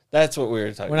 Yeah. That's what we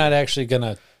were talking. We're not actually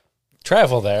gonna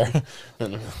travel there.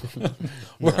 No.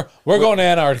 We're going to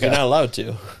Antarctica. You're not allowed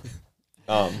to.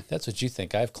 That's what you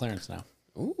think. I have clearance now.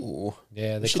 Ooh.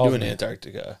 Yeah, they should called do an me.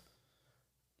 Antarctica.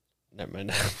 Never mind.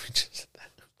 We just said that.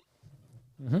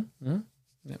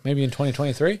 Maybe in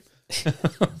 2023.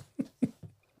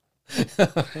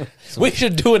 We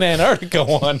should do an Antarctica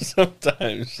one.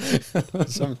 Sometimes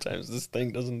this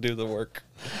thing doesn't do the work.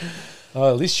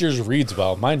 At least yours reads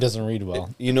well. Mine doesn't read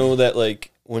well. You know that,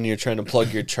 like, when you're trying to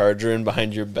plug your charger in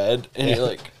behind your bed and you're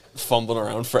like fumbling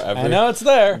around forever. I know it's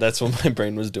there. That's what my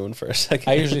brain was doing for a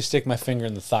second. I usually stick my finger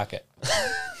in the socket.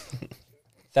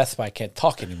 That's why I can't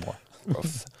talk anymore.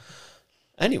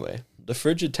 Anyway, the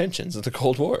frigid tensions of the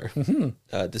Cold War.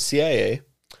 The CIA,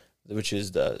 which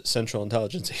is the Central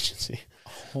Intelligence Agency,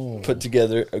 put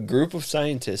together a group of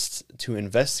scientists to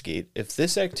investigate if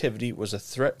this activity was a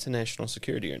threat to national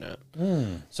security or not.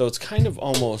 So it's kind of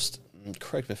almost,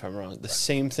 correct me if I'm wrong, the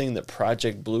same thing that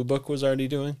Project Blue Book was already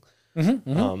doing.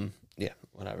 Yeah,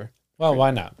 whatever. Well,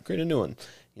 why not? Create a new one.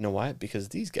 You know why? Because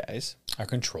these guys are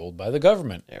controlled by the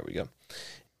government. There we go.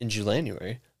 In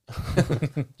January of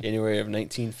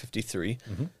 1953,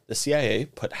 the CIA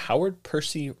put Howard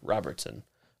Percy Robertson,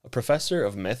 a professor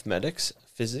of mathematical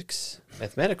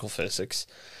physics,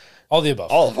 All the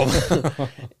above. all of them,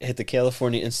 at the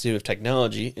California Institute of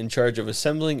Technology in charge of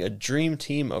assembling a dream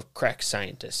team of crack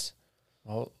scientists.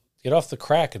 Well, get off the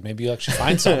crack and maybe you'll actually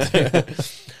find something.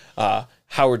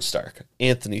 Howard Stark,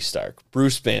 Anthony Stark,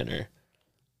 Bruce Banner,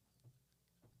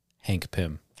 Hank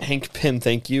Pym.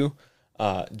 thank you,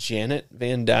 Janet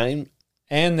Van Dyne,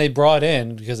 And they brought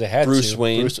in, because they had Bruce to.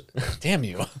 Wayne. Damn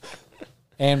you.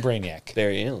 And Brainiac.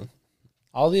 Barry Allen.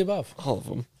 All the above. All of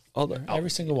them. Every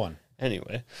single one.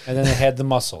 Anyway. And then they had the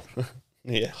muscle.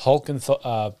 Yeah. Hulk and Thor.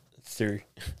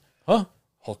 huh?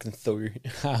 Hulk and Thor.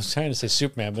 I was trying to say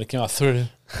Superman, but it came out Thor.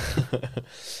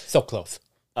 So close.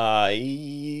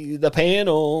 The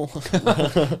panel.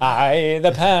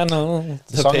 The panel.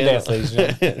 The song panel. and dance, ladies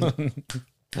and gentlemen.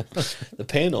 The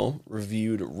panel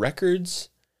reviewed records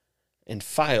and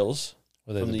files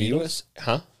Were they from the the Beatles? U.S.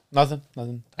 Huh?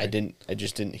 Nothing. I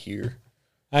just didn't hear.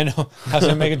 I know. I was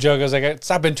going to make a joke. I was like,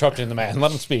 stop interrupting the man.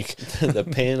 Let him speak. The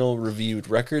panel reviewed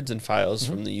records and files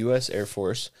from the U.S. Air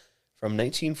Force from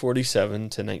 1947 to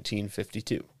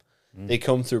 1952. They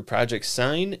combed through Project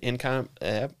Sign and Project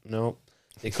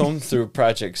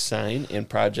Sign and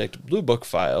Project Blue Book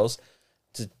files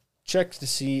to check to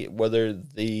see whether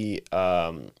the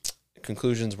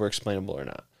conclusions were explainable or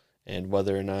not, and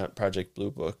whether or not Project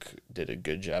Blue Book did a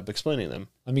good job explaining them.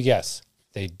 Let me guess.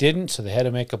 They didn't, so they had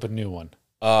to make up a new one.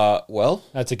 Well,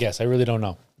 That's a guess. I really don't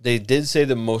know. they did say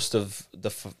that most of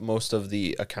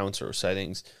the accounts or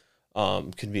sightings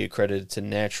can be accredited to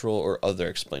natural or other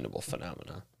explainable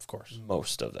phenomena. Of course.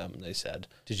 Most of them, they said.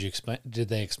 Did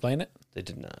they explain it? They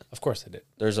did not. Of course they did.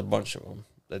 There's a bunch of them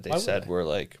that they Why would said they? were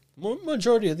like,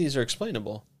 majority of these are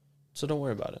explainable, so don't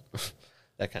worry about it.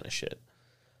 That kind of shit.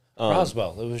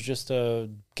 Roswell. It was just a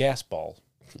gas ball.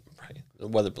 Right. The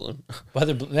weather balloon.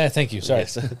 Thank you. Sorry.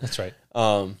 Yes. That's right.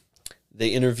 They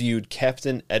interviewed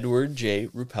Captain Edward J.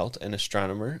 Ruppelt and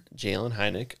astronomer Jalen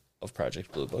Hynek of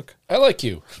Project Blue Book. I like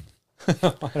you. I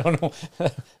don't know.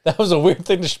 That was a weird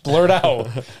thing to blurt out.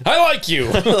 I like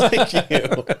you. Like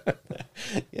you.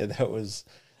 Yeah, that was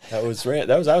right.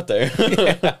 That was out there.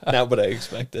 Yeah. Not what I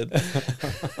expected.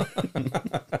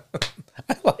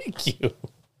 I like you.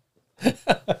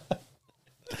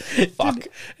 Fuck.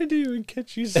 I didn't even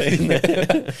catch you saying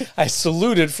that. I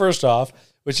saluted first off,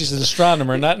 which is an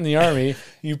astronomer, not in the army.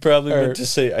 You probably meant to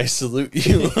say, I salute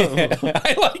you.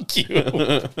 I like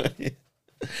you.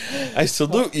 I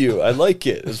salute you. I like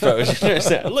it. That's probably what you're trying to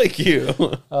say. I like you.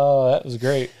 Oh, that was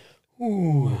great.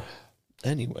 Ooh.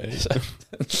 Anyways.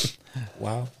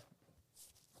 Wow.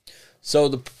 So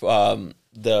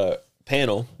the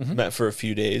panel met for a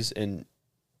few days in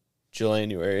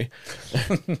January.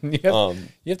 You have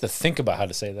to think about how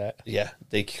to say that. Yeah,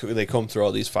 they combed through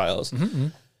all these files.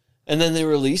 And then they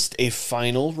released a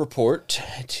final report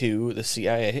to the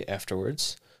CIA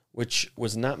afterwards, which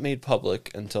was not made public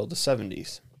until the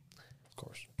 70s. Of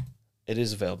course. It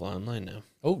is available online now.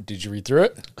 Oh, did you read through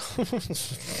it?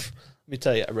 Let me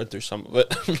tell you, I read through some of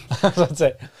it. Let's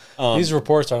say these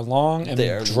reports are long and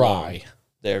They are dry. long.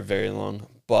 They are very long,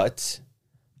 but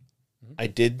I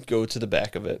did go to the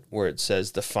back of it where it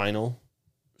says the final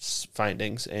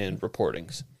findings and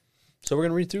reportings. So we're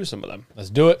going to read through some of them. Let's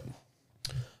do it.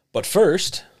 But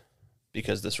first,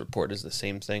 because this report is the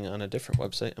same thing on a different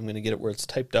website, I'm going to get it where it's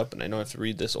typed up, and I don't have to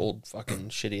read this old fucking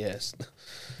shitty ass.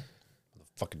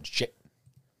 Fucking shit.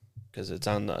 Because it's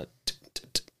on the...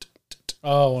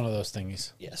 Oh, one of those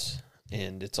thingies. Yes.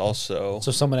 And it's also...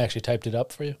 So someone actually typed it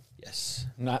up for you? Yes.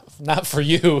 Not for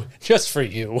you, just for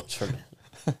you. It's for me.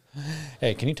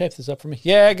 Hey, can you type this up for me?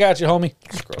 Yeah, I got you, homie.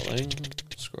 Scrolling.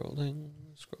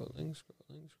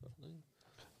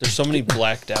 There's so many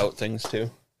blacked out things,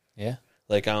 too. Yeah.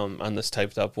 Like on this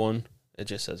typed up one, it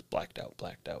just says blacked out.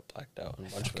 And a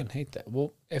bunch I fucking of it. hate that.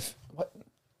 Well, what?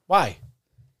 Why?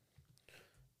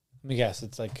 Let me guess.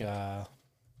 It's like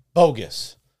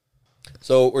bogus.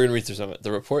 So we're gonna read through some of it.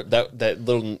 The report, that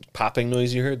little popping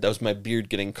noise you heard, that was my beard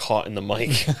getting caught in the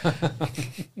mic.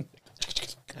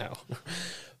 Ow.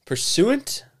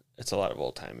 Pursuant, it's a lot of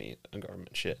old timey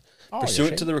government shit.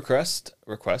 Pursuant to the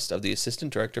request of the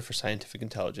Assistant Director for Scientific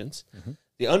Intelligence,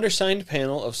 the undersigned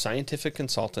panel of scientific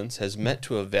consultants has met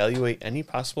to evaluate any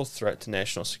possible threat to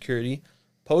national security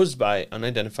posed by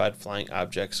unidentified flying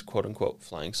objects, quote unquote,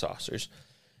 flying saucers,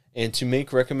 and to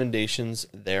make recommendations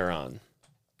thereon.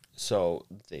 So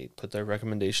they put their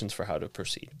recommendations for how to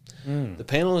proceed. The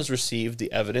panel has received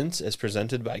the evidence as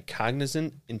presented by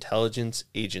cognizant intelligence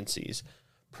agencies,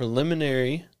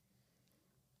 primarily,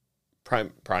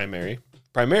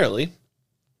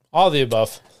 All the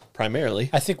above. primarily.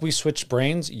 I think we switched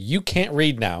brains. You can't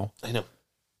read now. I know.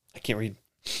 I can't read.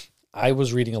 I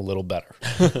was reading a little better.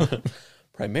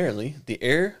 Primarily, the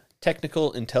Air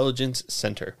Technical Intelligence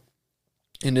Center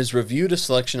and has reviewed a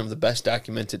selection of the best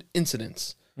documented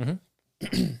incidents.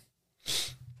 Mm-hmm.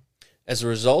 As a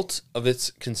result of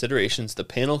its considerations, the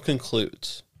panel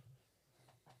concludes.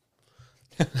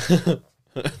 That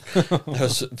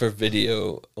was for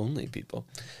video only people.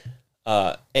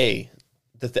 A,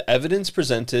 that the evidence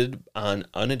presented on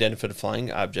unidentified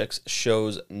flying objects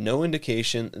shows no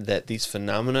indication that these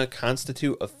phenomena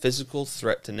constitute a physical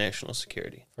threat to national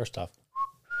security. First off,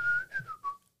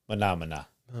 phenomena.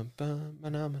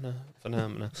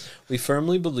 Phenomena. We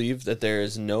firmly believe that there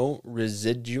is no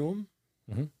residuum.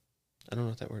 Mm-hmm. I don't know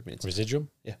what that word means. Residuum?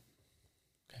 Yeah.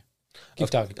 Okay. Keep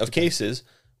talking. Of cases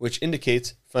which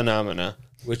indicates phenomena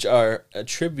which are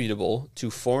attributable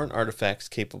to foreign artifacts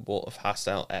capable of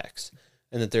hostile acts,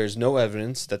 and that there is no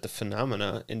evidence that the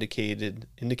phenomena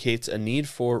indicates a need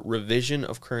for revision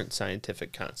of current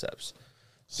scientific concepts.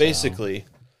 So, basically,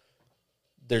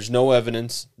 there's no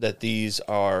evidence that these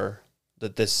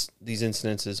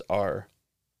incidences are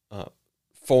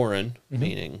foreign, mm-hmm.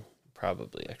 meaning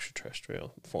probably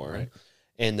extraterrestrial, foreign, right.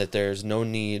 And that there's no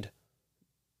need.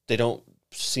 They don't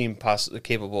seem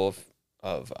capable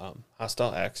of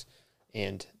hostile acts,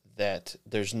 and that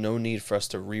there's no need for us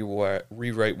to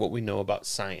rewrite what we know about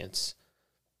science,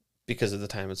 because at the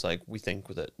time it's like we think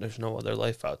that there's no other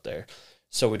life out there,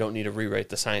 so we don't need to rewrite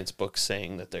the science books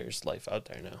saying that there's life out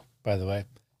there now. By the way,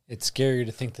 it's scary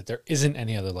to think that there isn't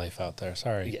any other life out there.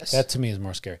 Sorry. Yes. That to me is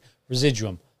more scary.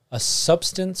 Residuum, a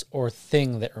substance or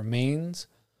thing that remains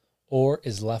or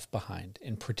is left behind,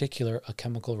 in particular a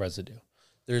chemical residue.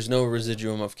 There's no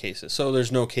residuum of cases, so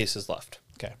there's no cases left.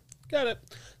 Okay. Got it.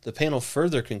 The panel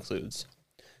further concludes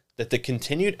that the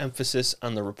continued emphasis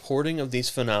on the reporting of these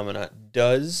phenomena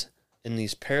does, in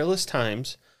these perilous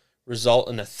times, result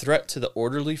in a threat to the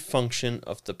orderly function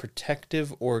of the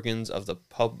protective organs of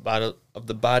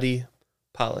the body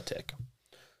politic.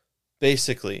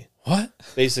 Basically, what?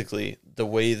 Basically, the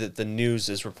way that the news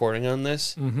is reporting on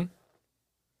this, mm-hmm.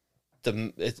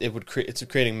 It's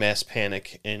creating mass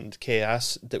panic and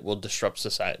chaos that will disrupt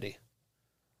society.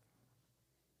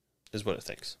 Is what it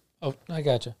thinks. Oh, I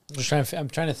gotcha. I'm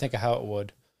trying to think of how it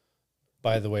would.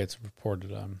 By the way, it's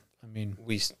reported on. I mean,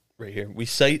 right here we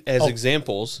cite as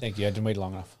examples. Thank you. I didn't wait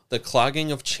long enough. The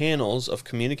clogging of channels of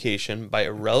communication by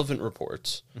irrelevant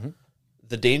reports, mm-hmm.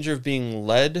 the danger of being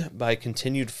led by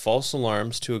continued false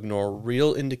alarms to ignore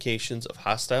real indications of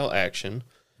hostile action,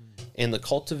 and the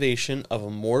cultivation of a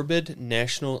morbid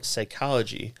national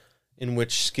psychology in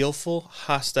which skillful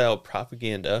hostile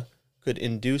propaganda could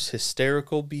induce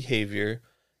hysterical behavior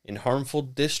and harmful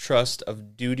distrust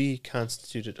of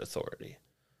duty-constituted authority.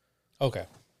 Okay.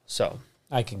 So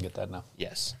I can get that now.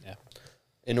 Yes. Yeah.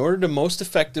 In order most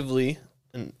effectively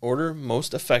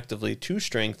to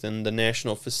strengthen the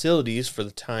national facilities for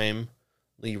the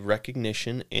timely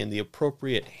recognition and the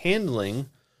appropriate handling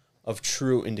of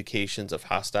true indications of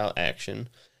hostile action,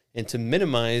 and to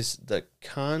minimize the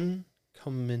concomitant,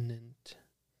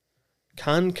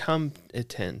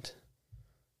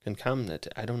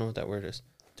 I don't know what that word is.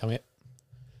 Tell me it.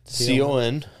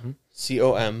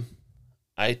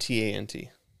 COMCOMITANT.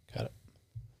 Got it.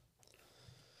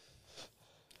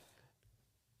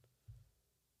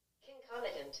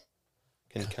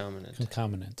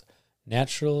 Concomitant.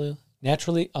 Naturally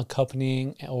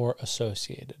accompanying or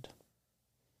associated.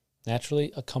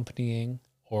 Naturally accompanying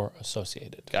or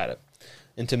associated. Got it.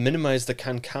 And to minimize the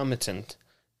concomitant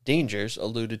dangers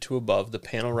alluded to above, the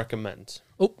panel recommends.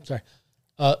 Oh, sorry.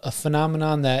 A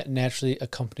phenomenon that naturally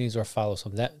accompanies or follows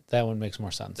something. That one makes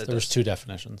more sense. There's two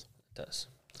definitions. It does.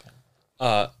 Okay.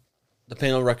 The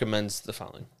panel recommends the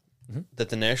following. Mm-hmm. That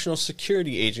the national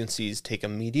security agencies take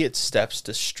immediate steps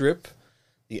to strip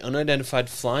the unidentified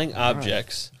flying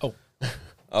objects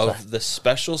of the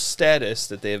special status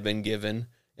that they have been given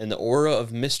and the aura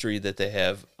of mystery that they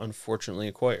have unfortunately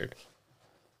acquired.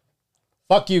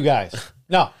 Fuck you guys.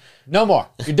 No more.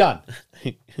 You're done.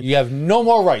 You have no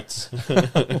more rights.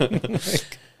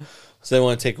 So they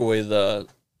want to take away the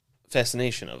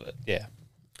fascination of it. Yeah.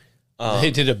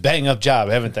 They did a bang-up job,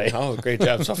 haven't they? Oh, great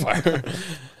job so far.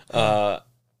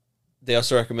 They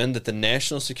also recommend that the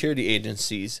national security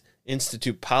agencies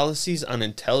institute policies on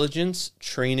intelligence,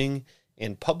 training,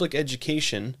 and public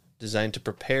education designed to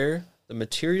prepare the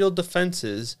material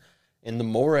defenses and the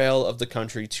morale of the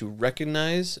country to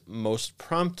recognize most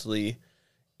promptly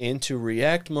and to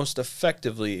react most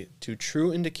effectively to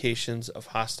true indications of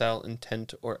hostile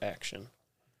intent or action.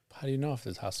 How do you know if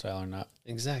it's hostile or not?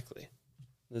 Exactly.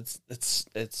 It's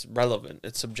relevant.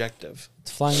 It's subjective.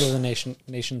 It's flying over the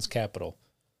nation's capital.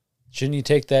 Shouldn't you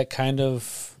take that kind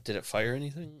of... Did it fire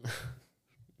anything?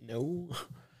 No.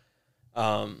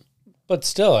 But But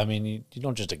still, I mean, you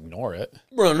don't just ignore it.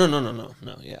 Bro, no.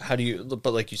 Yeah. How do you,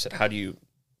 but like you said, how do you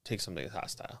take something that's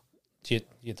hostile? Do you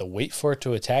have to wait for it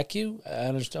to attack you?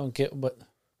 I just don't get what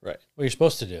you're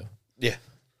supposed to do. Yeah.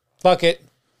 Fuck it.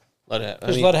 Let it,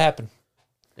 Just let it happen.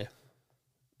 Yeah.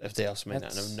 If they also may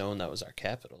not have known that was our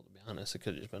capital, to be honest, it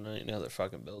could have just been any other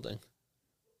fucking building.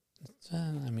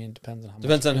 I mean, it depends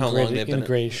on how long they've been.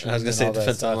 Integration. I was gonna say it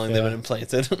depends on how long they've been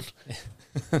implanted.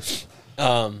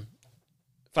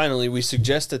 Finally, we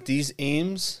suggest that these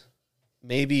aims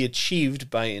may be achieved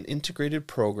by an integrated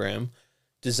program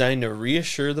designed to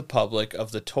reassure the public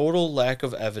of the total lack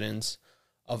of evidence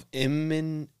of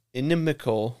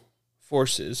inimical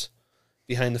forces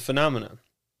behind the phenomena,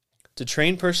 to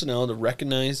train personnel to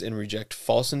recognize and reject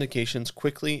false indications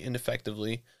quickly and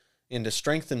effectively, and to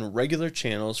strengthen regular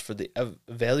channels for the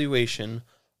evaluation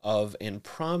of and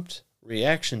prompt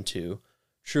reaction to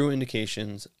true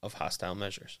indications of hostile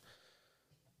measures.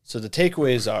 So the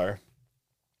takeaways are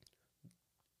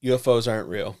UFOs aren't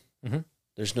real. Mm-hmm.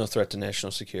 There's no threat to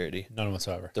national security. None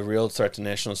whatsoever. The real threat to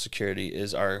national security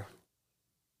is our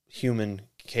human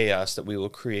chaos that we will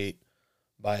create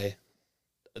by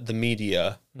the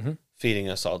media feeding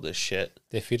us all this shit.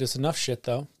 They feed us enough shit,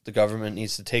 though. The government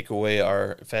needs to take away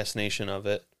our fascination of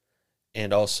it.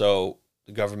 And also,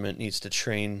 the government needs to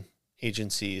train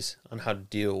agencies on how to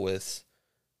deal with,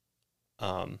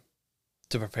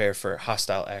 to prepare for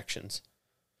hostile actions.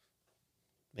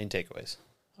 Main takeaways.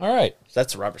 All right.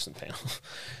 That's the Robertson panel.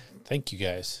 Thank you,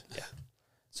 guys. Yeah.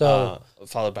 So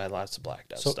followed by lots of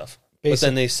blacked out stuff. But basic-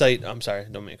 then they cite, I'm sorry,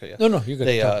 don't make it. No, you're good.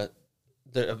 They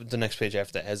the next page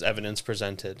after that has evidence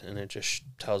presented, and it just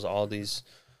tells all these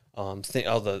all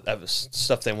the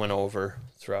stuff they went over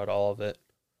throughout all of it.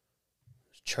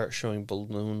 Chart showing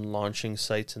balloon launching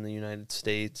sites in the United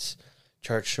States.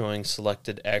 Chart showing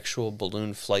selected actual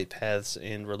balloon flight paths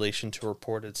in relation to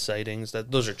reported sightings.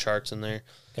 Those are charts in there.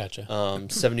 Gotcha.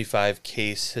 75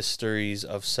 case histories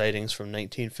of sightings from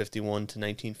 1951 to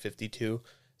 1952.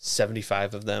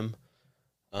 75 of them.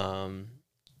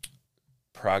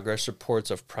 Progress reports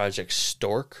of Project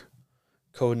Stork,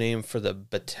 codename for the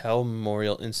Battelle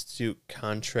Memorial Institute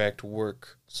contract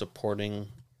work supporting.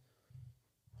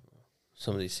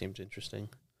 Some of these seemed interesting.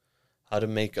 How to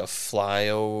make a fly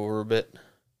orbit.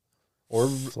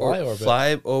 Fly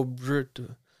orbit.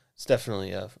 It's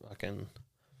definitely a fucking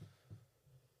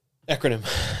acronym.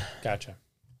 Gotcha.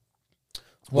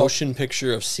 Motion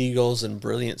picture of seagulls in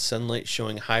brilliant sunlight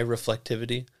showing high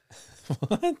reflectivity.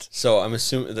 What? So I'm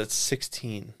assuming that's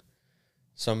 16.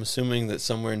 So I'm assuming that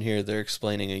somewhere in here they're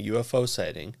explaining a UFO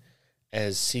sighting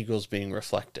as seagulls being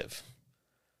reflective.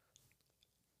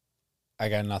 I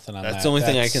got nothing on that. That's the only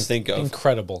thing I can think of.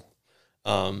 Incredible.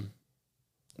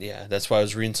 Yeah, that's why I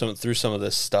was reading through some of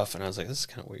this stuff, and I was like, this is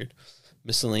kind of weird.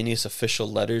 Miscellaneous official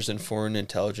letters and foreign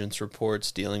intelligence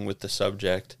reports dealing with the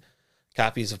subject.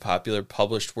 Copies of popular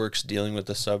published works dealing with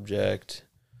the subject.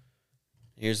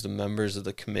 Here's the members of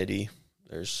the committee.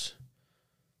 There's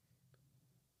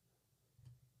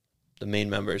the main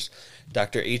members.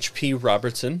 Dr. H.P.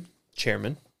 Robertson,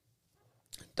 chairman.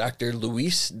 Dr.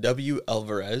 Luis W.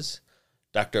 Alvarez.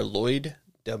 Dr. Lloyd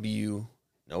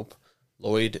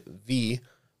V.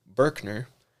 Berkner.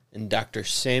 And Dr.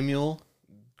 Samuel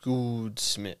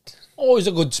Goudsmit. Oh, he's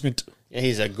a good smith. Yeah,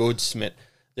 he's a Goudsmit.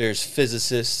 There's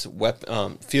physicists,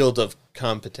 field of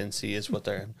competency is what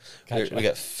they're. Gotcha. We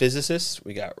got physicists,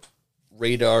 we got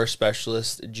radar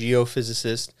specialists,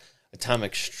 geophysicists,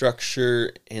 atomic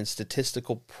structure and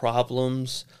statistical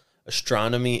problems,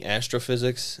 astronomy,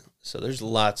 astrophysics. So there's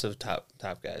lots of top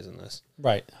guys in this.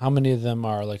 Right. How many of them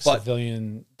are like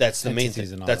civilian? That's the main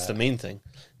thing. And all That's that? the main thing.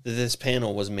 This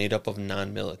panel was made up of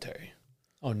non-military.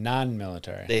 Oh,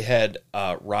 non-military. They had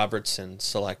Robertson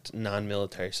select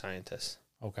non-military scientists.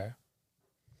 Okay.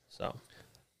 So,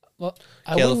 well,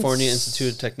 California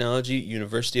Institute of Technology,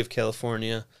 University of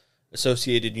California,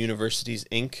 Associated Universities,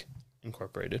 Inc.,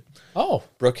 Incorporated. Oh.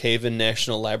 Brookhaven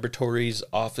National Laboratories,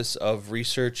 Office of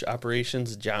Research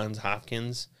Operations, Johns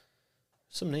Hopkins.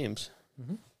 Some names.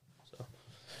 Mm-hmm. So,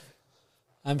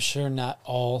 I'm sure not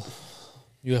all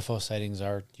UFO sightings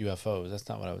are UFOs. That's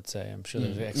not what I would say. I'm sure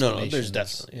there's explanations. No, there's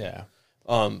definitely. Yeah.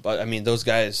 But I mean, those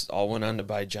guys all went on to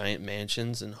buy giant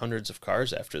mansions and hundreds of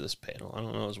cars after this panel. I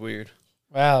don't know, it was weird.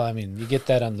 Well, I mean, you get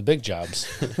that on the big jobs.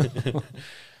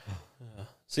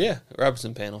 So yeah,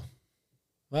 Robertson panel.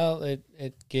 Well, it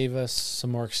gave us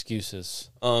some more excuses.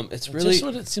 It's really just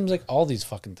what it seems like all these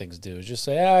fucking things do is just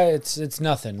say, it's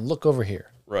nothing. Look over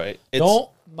here. right. Don't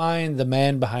mind the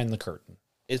man behind the curtain.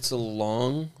 It's a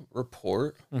long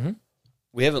report. Mm-hmm.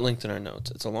 We have it linked in our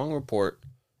notes. It's a long report,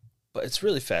 but it's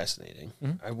really fascinating.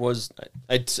 Mm-hmm.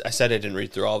 I said I didn't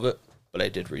read through all of it. but I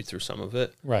did read through some of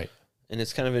it. Right. And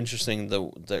it's kind of interesting,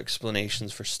 the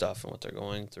explanations for stuff and what they're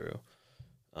going through.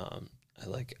 I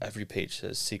like every page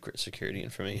says secret security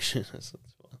information.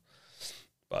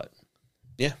 But,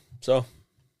 yeah. So,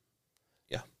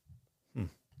 yeah.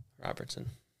 Robertson.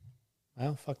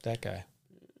 Well, fuck that guy.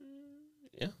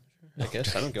 Yeah, I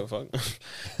guess. I don't give a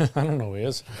fuck. I don't know who he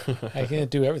is. I can't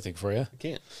do everything for you. I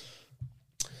can't.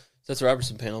 So that's the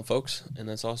Robertson panel, folks. And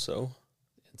that's also...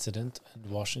 Incident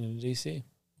in Washington, D.C.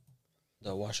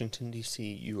 The Washington,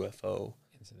 D.C. UFO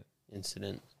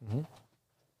incident. Mm-hmm.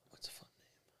 What's a fun name?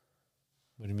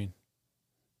 What do you mean?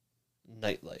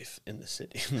 Nightlife in the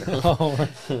city.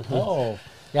 Oh.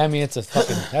 Yeah, I mean,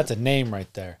 that's a name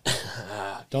right there.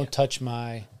 Don't touch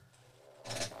my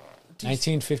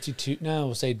 1952, no,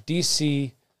 we'll say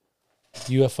D.C.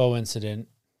 UFO incident.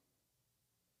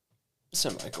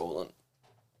 Semicolon.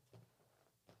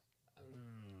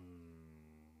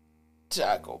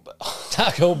 Taco Bell.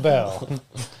 Taco Bell.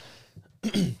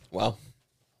 Wow.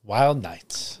 Wild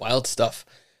nights. Wild stuff.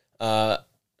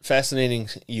 Fascinating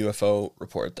UFO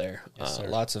report there. Yes, sir.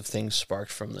 Lots of things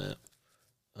sparked from that.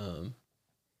 And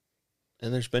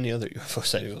there's many other UFO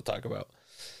sightings we'll talk about.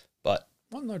 But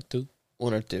One or two.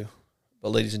 But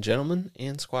ladies and gentlemen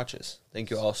and Squatches, thank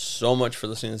you all so much for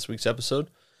listening to this week's episode.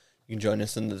 You can join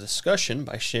us in the discussion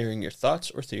by sharing your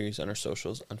thoughts or theories on our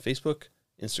socials on Facebook,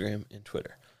 Instagram, and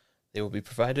Twitter. They will be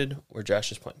provided where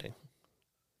Josh is pointing,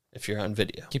 if you're on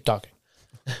video. Keep talking.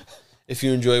 If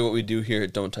you enjoy what we do here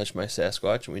at Don't Touch My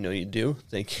Sasquatch, and we know you do,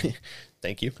 thank you.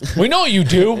 Thank you. We know you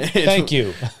do. Thank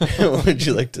you. Would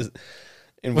you like to...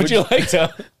 Would you like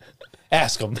to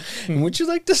ask them? Would you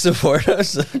like to support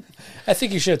us? I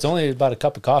think you should. It's only about a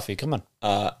cup of coffee. Come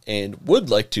on. And would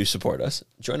like to support us,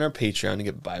 join our Patreon to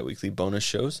get bi-weekly bonus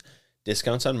shows,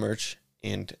 discounts on merch,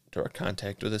 and direct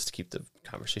contact with us to keep the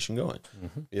conversation going.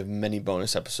 Mm-hmm. We have many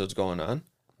bonus episodes going on.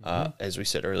 As we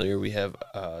said earlier, we have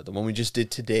the one we just did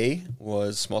today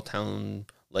was Small Town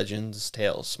Legends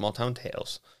Tales. Small Town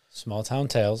Tales. Small Town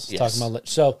Tales. Yes. Talking about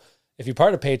so if you're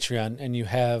part of Patreon and you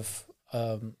have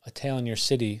a tale in your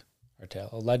city, or tale,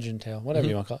 a legend tale, whatever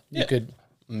you want to call it, you could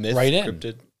Myth, write in.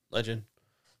 cryptid, legend,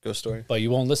 ghost story. But you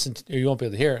won't listen to, or you won't be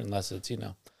able to hear it unless it's,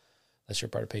 unless you're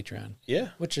part of Patreon. Yeah.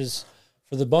 Which is,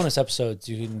 for the bonus episodes,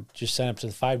 you can just sign up to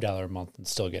the $5 a month and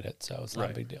still get it. So it's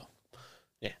not a big deal.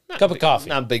 Yeah. Cup of coffee.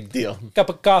 Not a big deal. Cup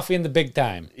of coffee in the big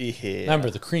time. Yeah. Remember,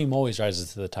 the cream always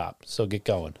rises to the top. So get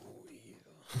going.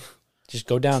 Just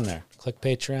go down there. Click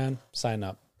Patreon. Sign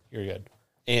up. You're good.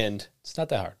 And It's not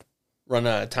that hard. run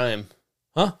out of time.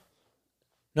 Huh?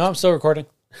 No, I'm still recording.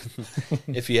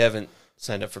 If you haven't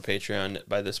signed up for Patreon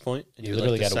by this point, and You would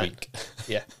literally like to got a sign- week.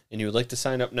 Yeah, and you would like to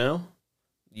sign up now,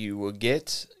 you will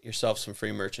get yourself some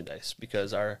free merchandise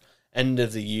because our end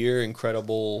of the year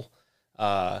incredible,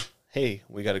 hey,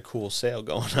 we got a cool sale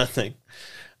going on thing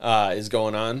is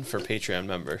going on for Patreon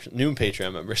members, new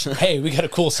Patreon members. Hey, we got a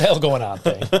cool sale going on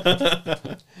thing.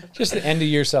 Just the end of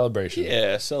year celebration.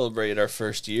 Yeah, celebrate our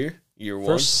first year one.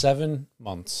 First 7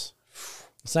 months.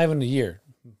 It's not even a year.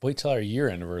 Wait till our year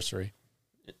anniversary.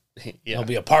 Yeah, It'll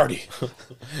be a party.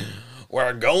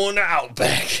 we're going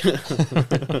Outback.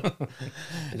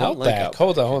 Outback.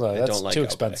 Hold on. I That's don't like too Outback.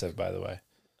 expensive, by the way.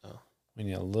 Oh. We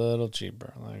need a little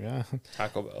cheaper. Like,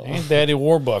 Taco Bell. ain't Daddy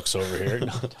Warbucks over here.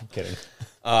 No, I'm kidding.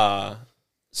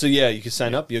 So yeah, you can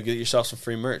sign up. You'll get yourself some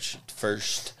free merch.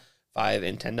 First $5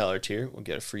 and $10 tier will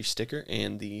get a free sticker,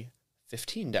 and the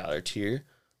 $15 tier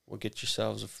will get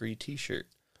yourselves a free T-shirt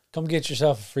Come get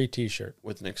yourself a free T-shirt.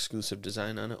 with an exclusive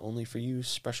design on it, only for you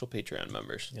special Patreon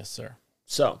members. Yes, sir.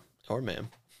 So, or ma'am,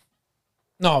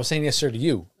 No, I was saying yes, sir, to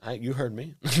you. you heard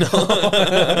me.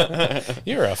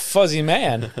 You're a fuzzy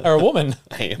man or a woman.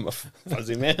 I am a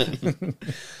fuzzy man.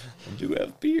 I do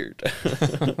have beard.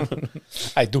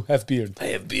 I do have beard. I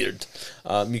have beard.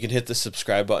 You can hit the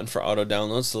subscribe button for auto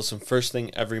downloads to listen first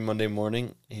thing every Monday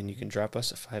morning, and you can drop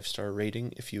us a 5-star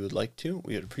rating if you would like to.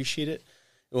 We would appreciate it.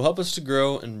 It will help us to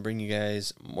grow and bring you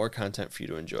guys more content for you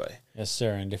to enjoy. Yes,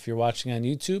 sir. And if you're watching on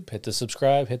YouTube, hit the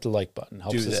subscribe, hit the like button.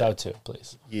 Helps Do us that. out too,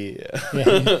 please. Yeah.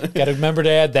 Got to remember to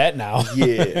add that now.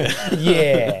 Yeah.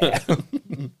 Yeah.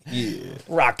 Yeah.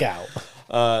 Rock out.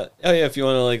 Oh yeah, if you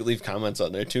want to leave comments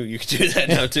on there too, you can do that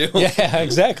now too. Yeah,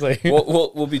 exactly.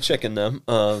 We'll be checking them.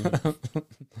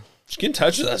 Just get in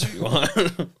touch with us if you want.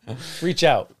 Reach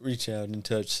out. Reach out and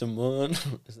touch someone.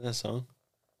 Isn't that a song?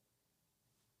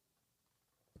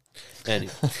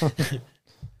 Anyway,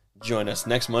 join us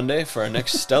next Monday for our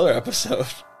next stellar episode.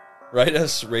 Write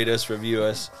us, rate us, review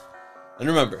us. And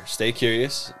remember, stay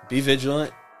curious, be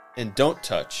vigilant, and don't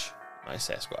touch my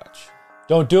Sasquatch.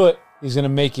 Don't do it. He's going to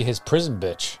make you his prison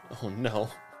bitch. Oh no.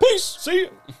 Peace. See you.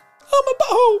 I'm a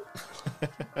boho.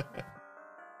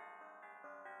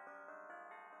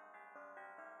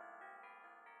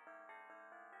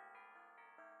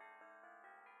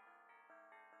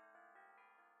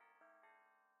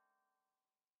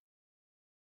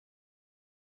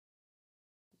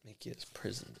 Make it as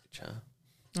prison, bitch, huh?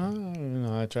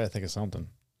 I try to think of something.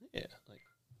 Yeah, like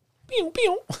Pew,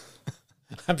 pew.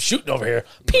 I'm shooting over here.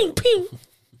 Pew, pew.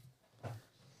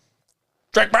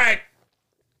 Strike back.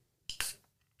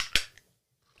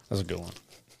 That's a good one.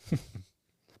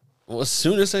 well, as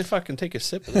soon as I fucking take a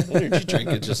sip of the energy drink,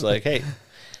 it's just like, hey,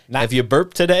 have you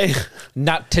burped today?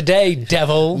 Not today,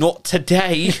 devil. Not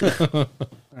today.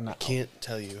 I can't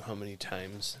tell you how many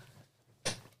times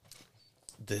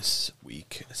this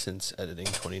week since editing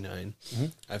 29,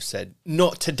 I've said,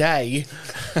 not today.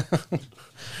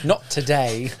 Not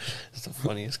today. It's the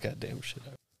funniest goddamn shit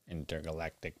ever.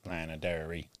 Intergalactic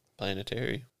planetary.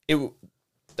 Planetary. I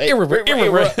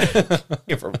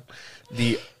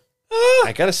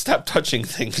gotta stop touching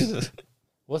things.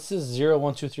 What's this 0,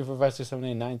 1, 2, 3, 4, 5, 6, 7,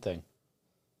 8, 9 thing?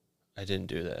 I didn't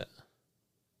do that.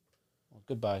 Well,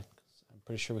 goodbye. I'm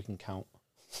pretty sure we can count.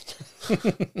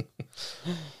 Did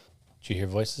you hear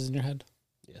voices in your head?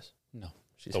 Yes. No.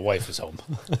 She's the wife is home.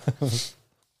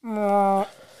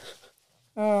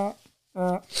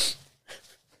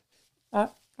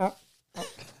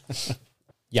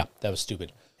 Yeah, that was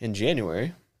stupid. In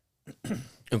January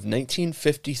of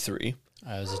 1953.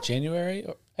 Is it January?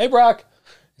 Hey, Brock.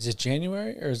 Is it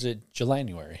January or is it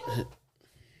January?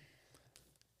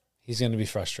 He's going to be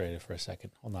frustrated for a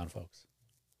second. Hold on, folks.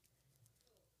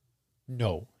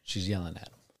 No, she's yelling at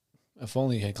him. If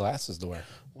only he had glasses to wear.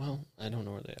 Well, I don't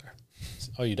know where they are.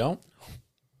 Oh, you don't?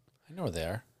 I know where they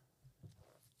are.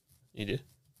 You do?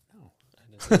 No. I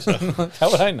didn't think so. How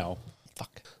would I know?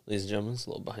 Fuck. Ladies and gentlemen, it's a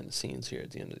little behind the scenes here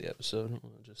at the end of the episode.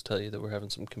 I'll just tell you that we're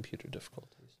having some computer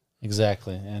difficulties.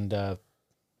 Exactly. And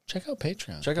check out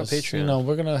Patreon. Check out Patreon. You know,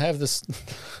 we're going to have this.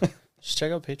 Just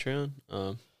check out Patreon.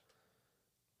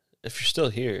 If you're still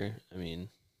here, I mean,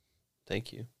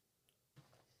 thank you.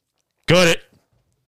 Got it.